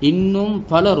இன்னும்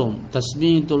பலரும்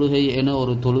தஸ்பீஹ் தொழுகை என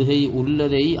ஒரு தொழுகை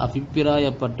உள்ளதை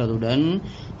அபிப்பிராயப்பட்டதுடன்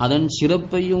அதன்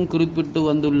சிறப்பையும் குறிப்பிட்டு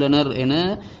வந்துள்ளனர் என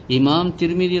இமாம்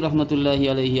திர்மிதி ரஹ்மத்துல்லாஹி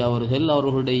அலைஹி அவர்கள்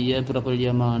அவர்களுடைய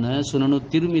பிரபல்யமான சுனனு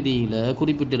திர்மிதியில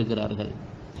குறிப்பிட்டிருக்கிறார்கள்.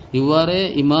 இவ்வாறு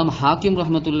இமாம் ஹாக்கிம்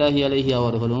ரஹ்மத்துல்லாஹி அலைஹி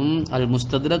அவர்களும் அல்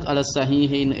முஸ்தத்ரக் அல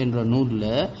ஸஹீஹைன் என்ற நூலில்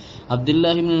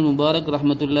அப்துல்லாஹ் இப்னு முபாரக்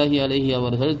ரஹ்மத்துல்லாஹி அலைஹி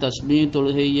அவர்கள் தஸ்பீஹ்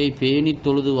தொழுகையை பேணி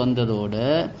தொழுது வந்ததோடு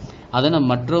அதனை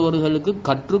மற்றவர்களுக்கு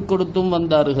கற்றுக் கொடுத்தும்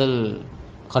வந்தார்கள்,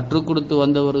 கற்றுக் கொடுத்து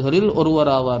வந்தவர்களில்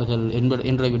ஒருவராவார்கள்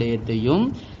என்ற விடயத்தையும்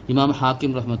இமாம்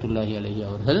ஹாக்கிம் ரஹ்மத்துல்லாஹி அலைஹி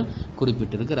அவர்கள்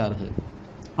குறிப்பிட்டிருக்கிறார்கள்.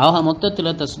 ஆக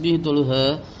மொத்தத்தில் தஸ்பீஹ்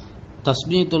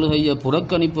தொழுகையை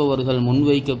புறக்கணிப்பவர்கள்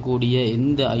முன்வைக்கக்கூடிய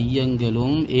எந்த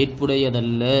ஐயங்களும்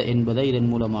ஏற்புடையதல்ல என்பதை இதன்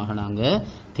மூலமாக நாங்கள்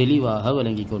தெளிவாக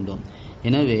விளங்கி கொண்டோம்.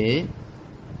 எனவே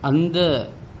அந்த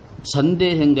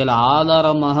சந்தேகங்களை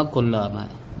ஆதாரமாக கொள்ளாம,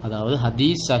 அதாவது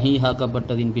ஹதீஸ்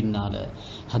சஹீஹாக்கப்பட்டதின் பின்னால,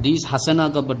 ஹதீஸ்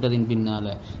ஹசனாக்கப்பட்டதின் பின்னால,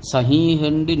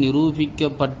 சஹீஹென்று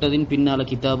நிரூபிக்கப்பட்டதின் பின்னால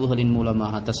கிதாபுகளின்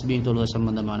மூலமாக தஸ்பீஹ் தொழுகை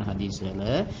சம்பந்தமான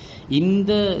ஹதீஸ்களை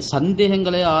இந்த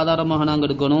சந்தேகங்களை ஆதாரமாக நாங்கள்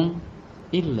எடுக்கணும்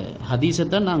இல்லை, ஹதீஸை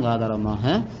தான் நாங்கள் ஆதாரமாக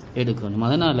எடுக்கணும்.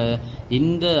 அதனால்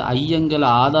இந்த ஐயங்களை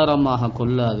ஆதாரமாக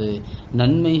கொள்ளாது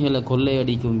நன்மைகளை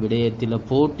கொள்ளையடிக்கும் விடயத்தில்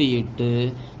போட்டியிட்டு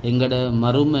எங்களோட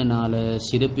மறுமனால்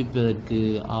சிறப்பிப்பதற்கு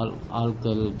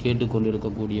ஆட்கள்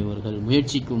கேட்டுக்கொண்டிருக்கக்கூடியவர்கள்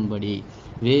முயற்சிக்கும்படி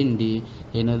வேண்டி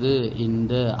எனது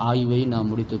இந்த ஆய்வை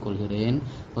நான் முடித்துக் கொள்கிறேன்.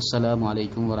 அஸ்ஸலாமு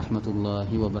அலைக்கும்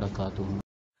வரஹ்மத்துல்லாஹி வபரகாத்துஹு.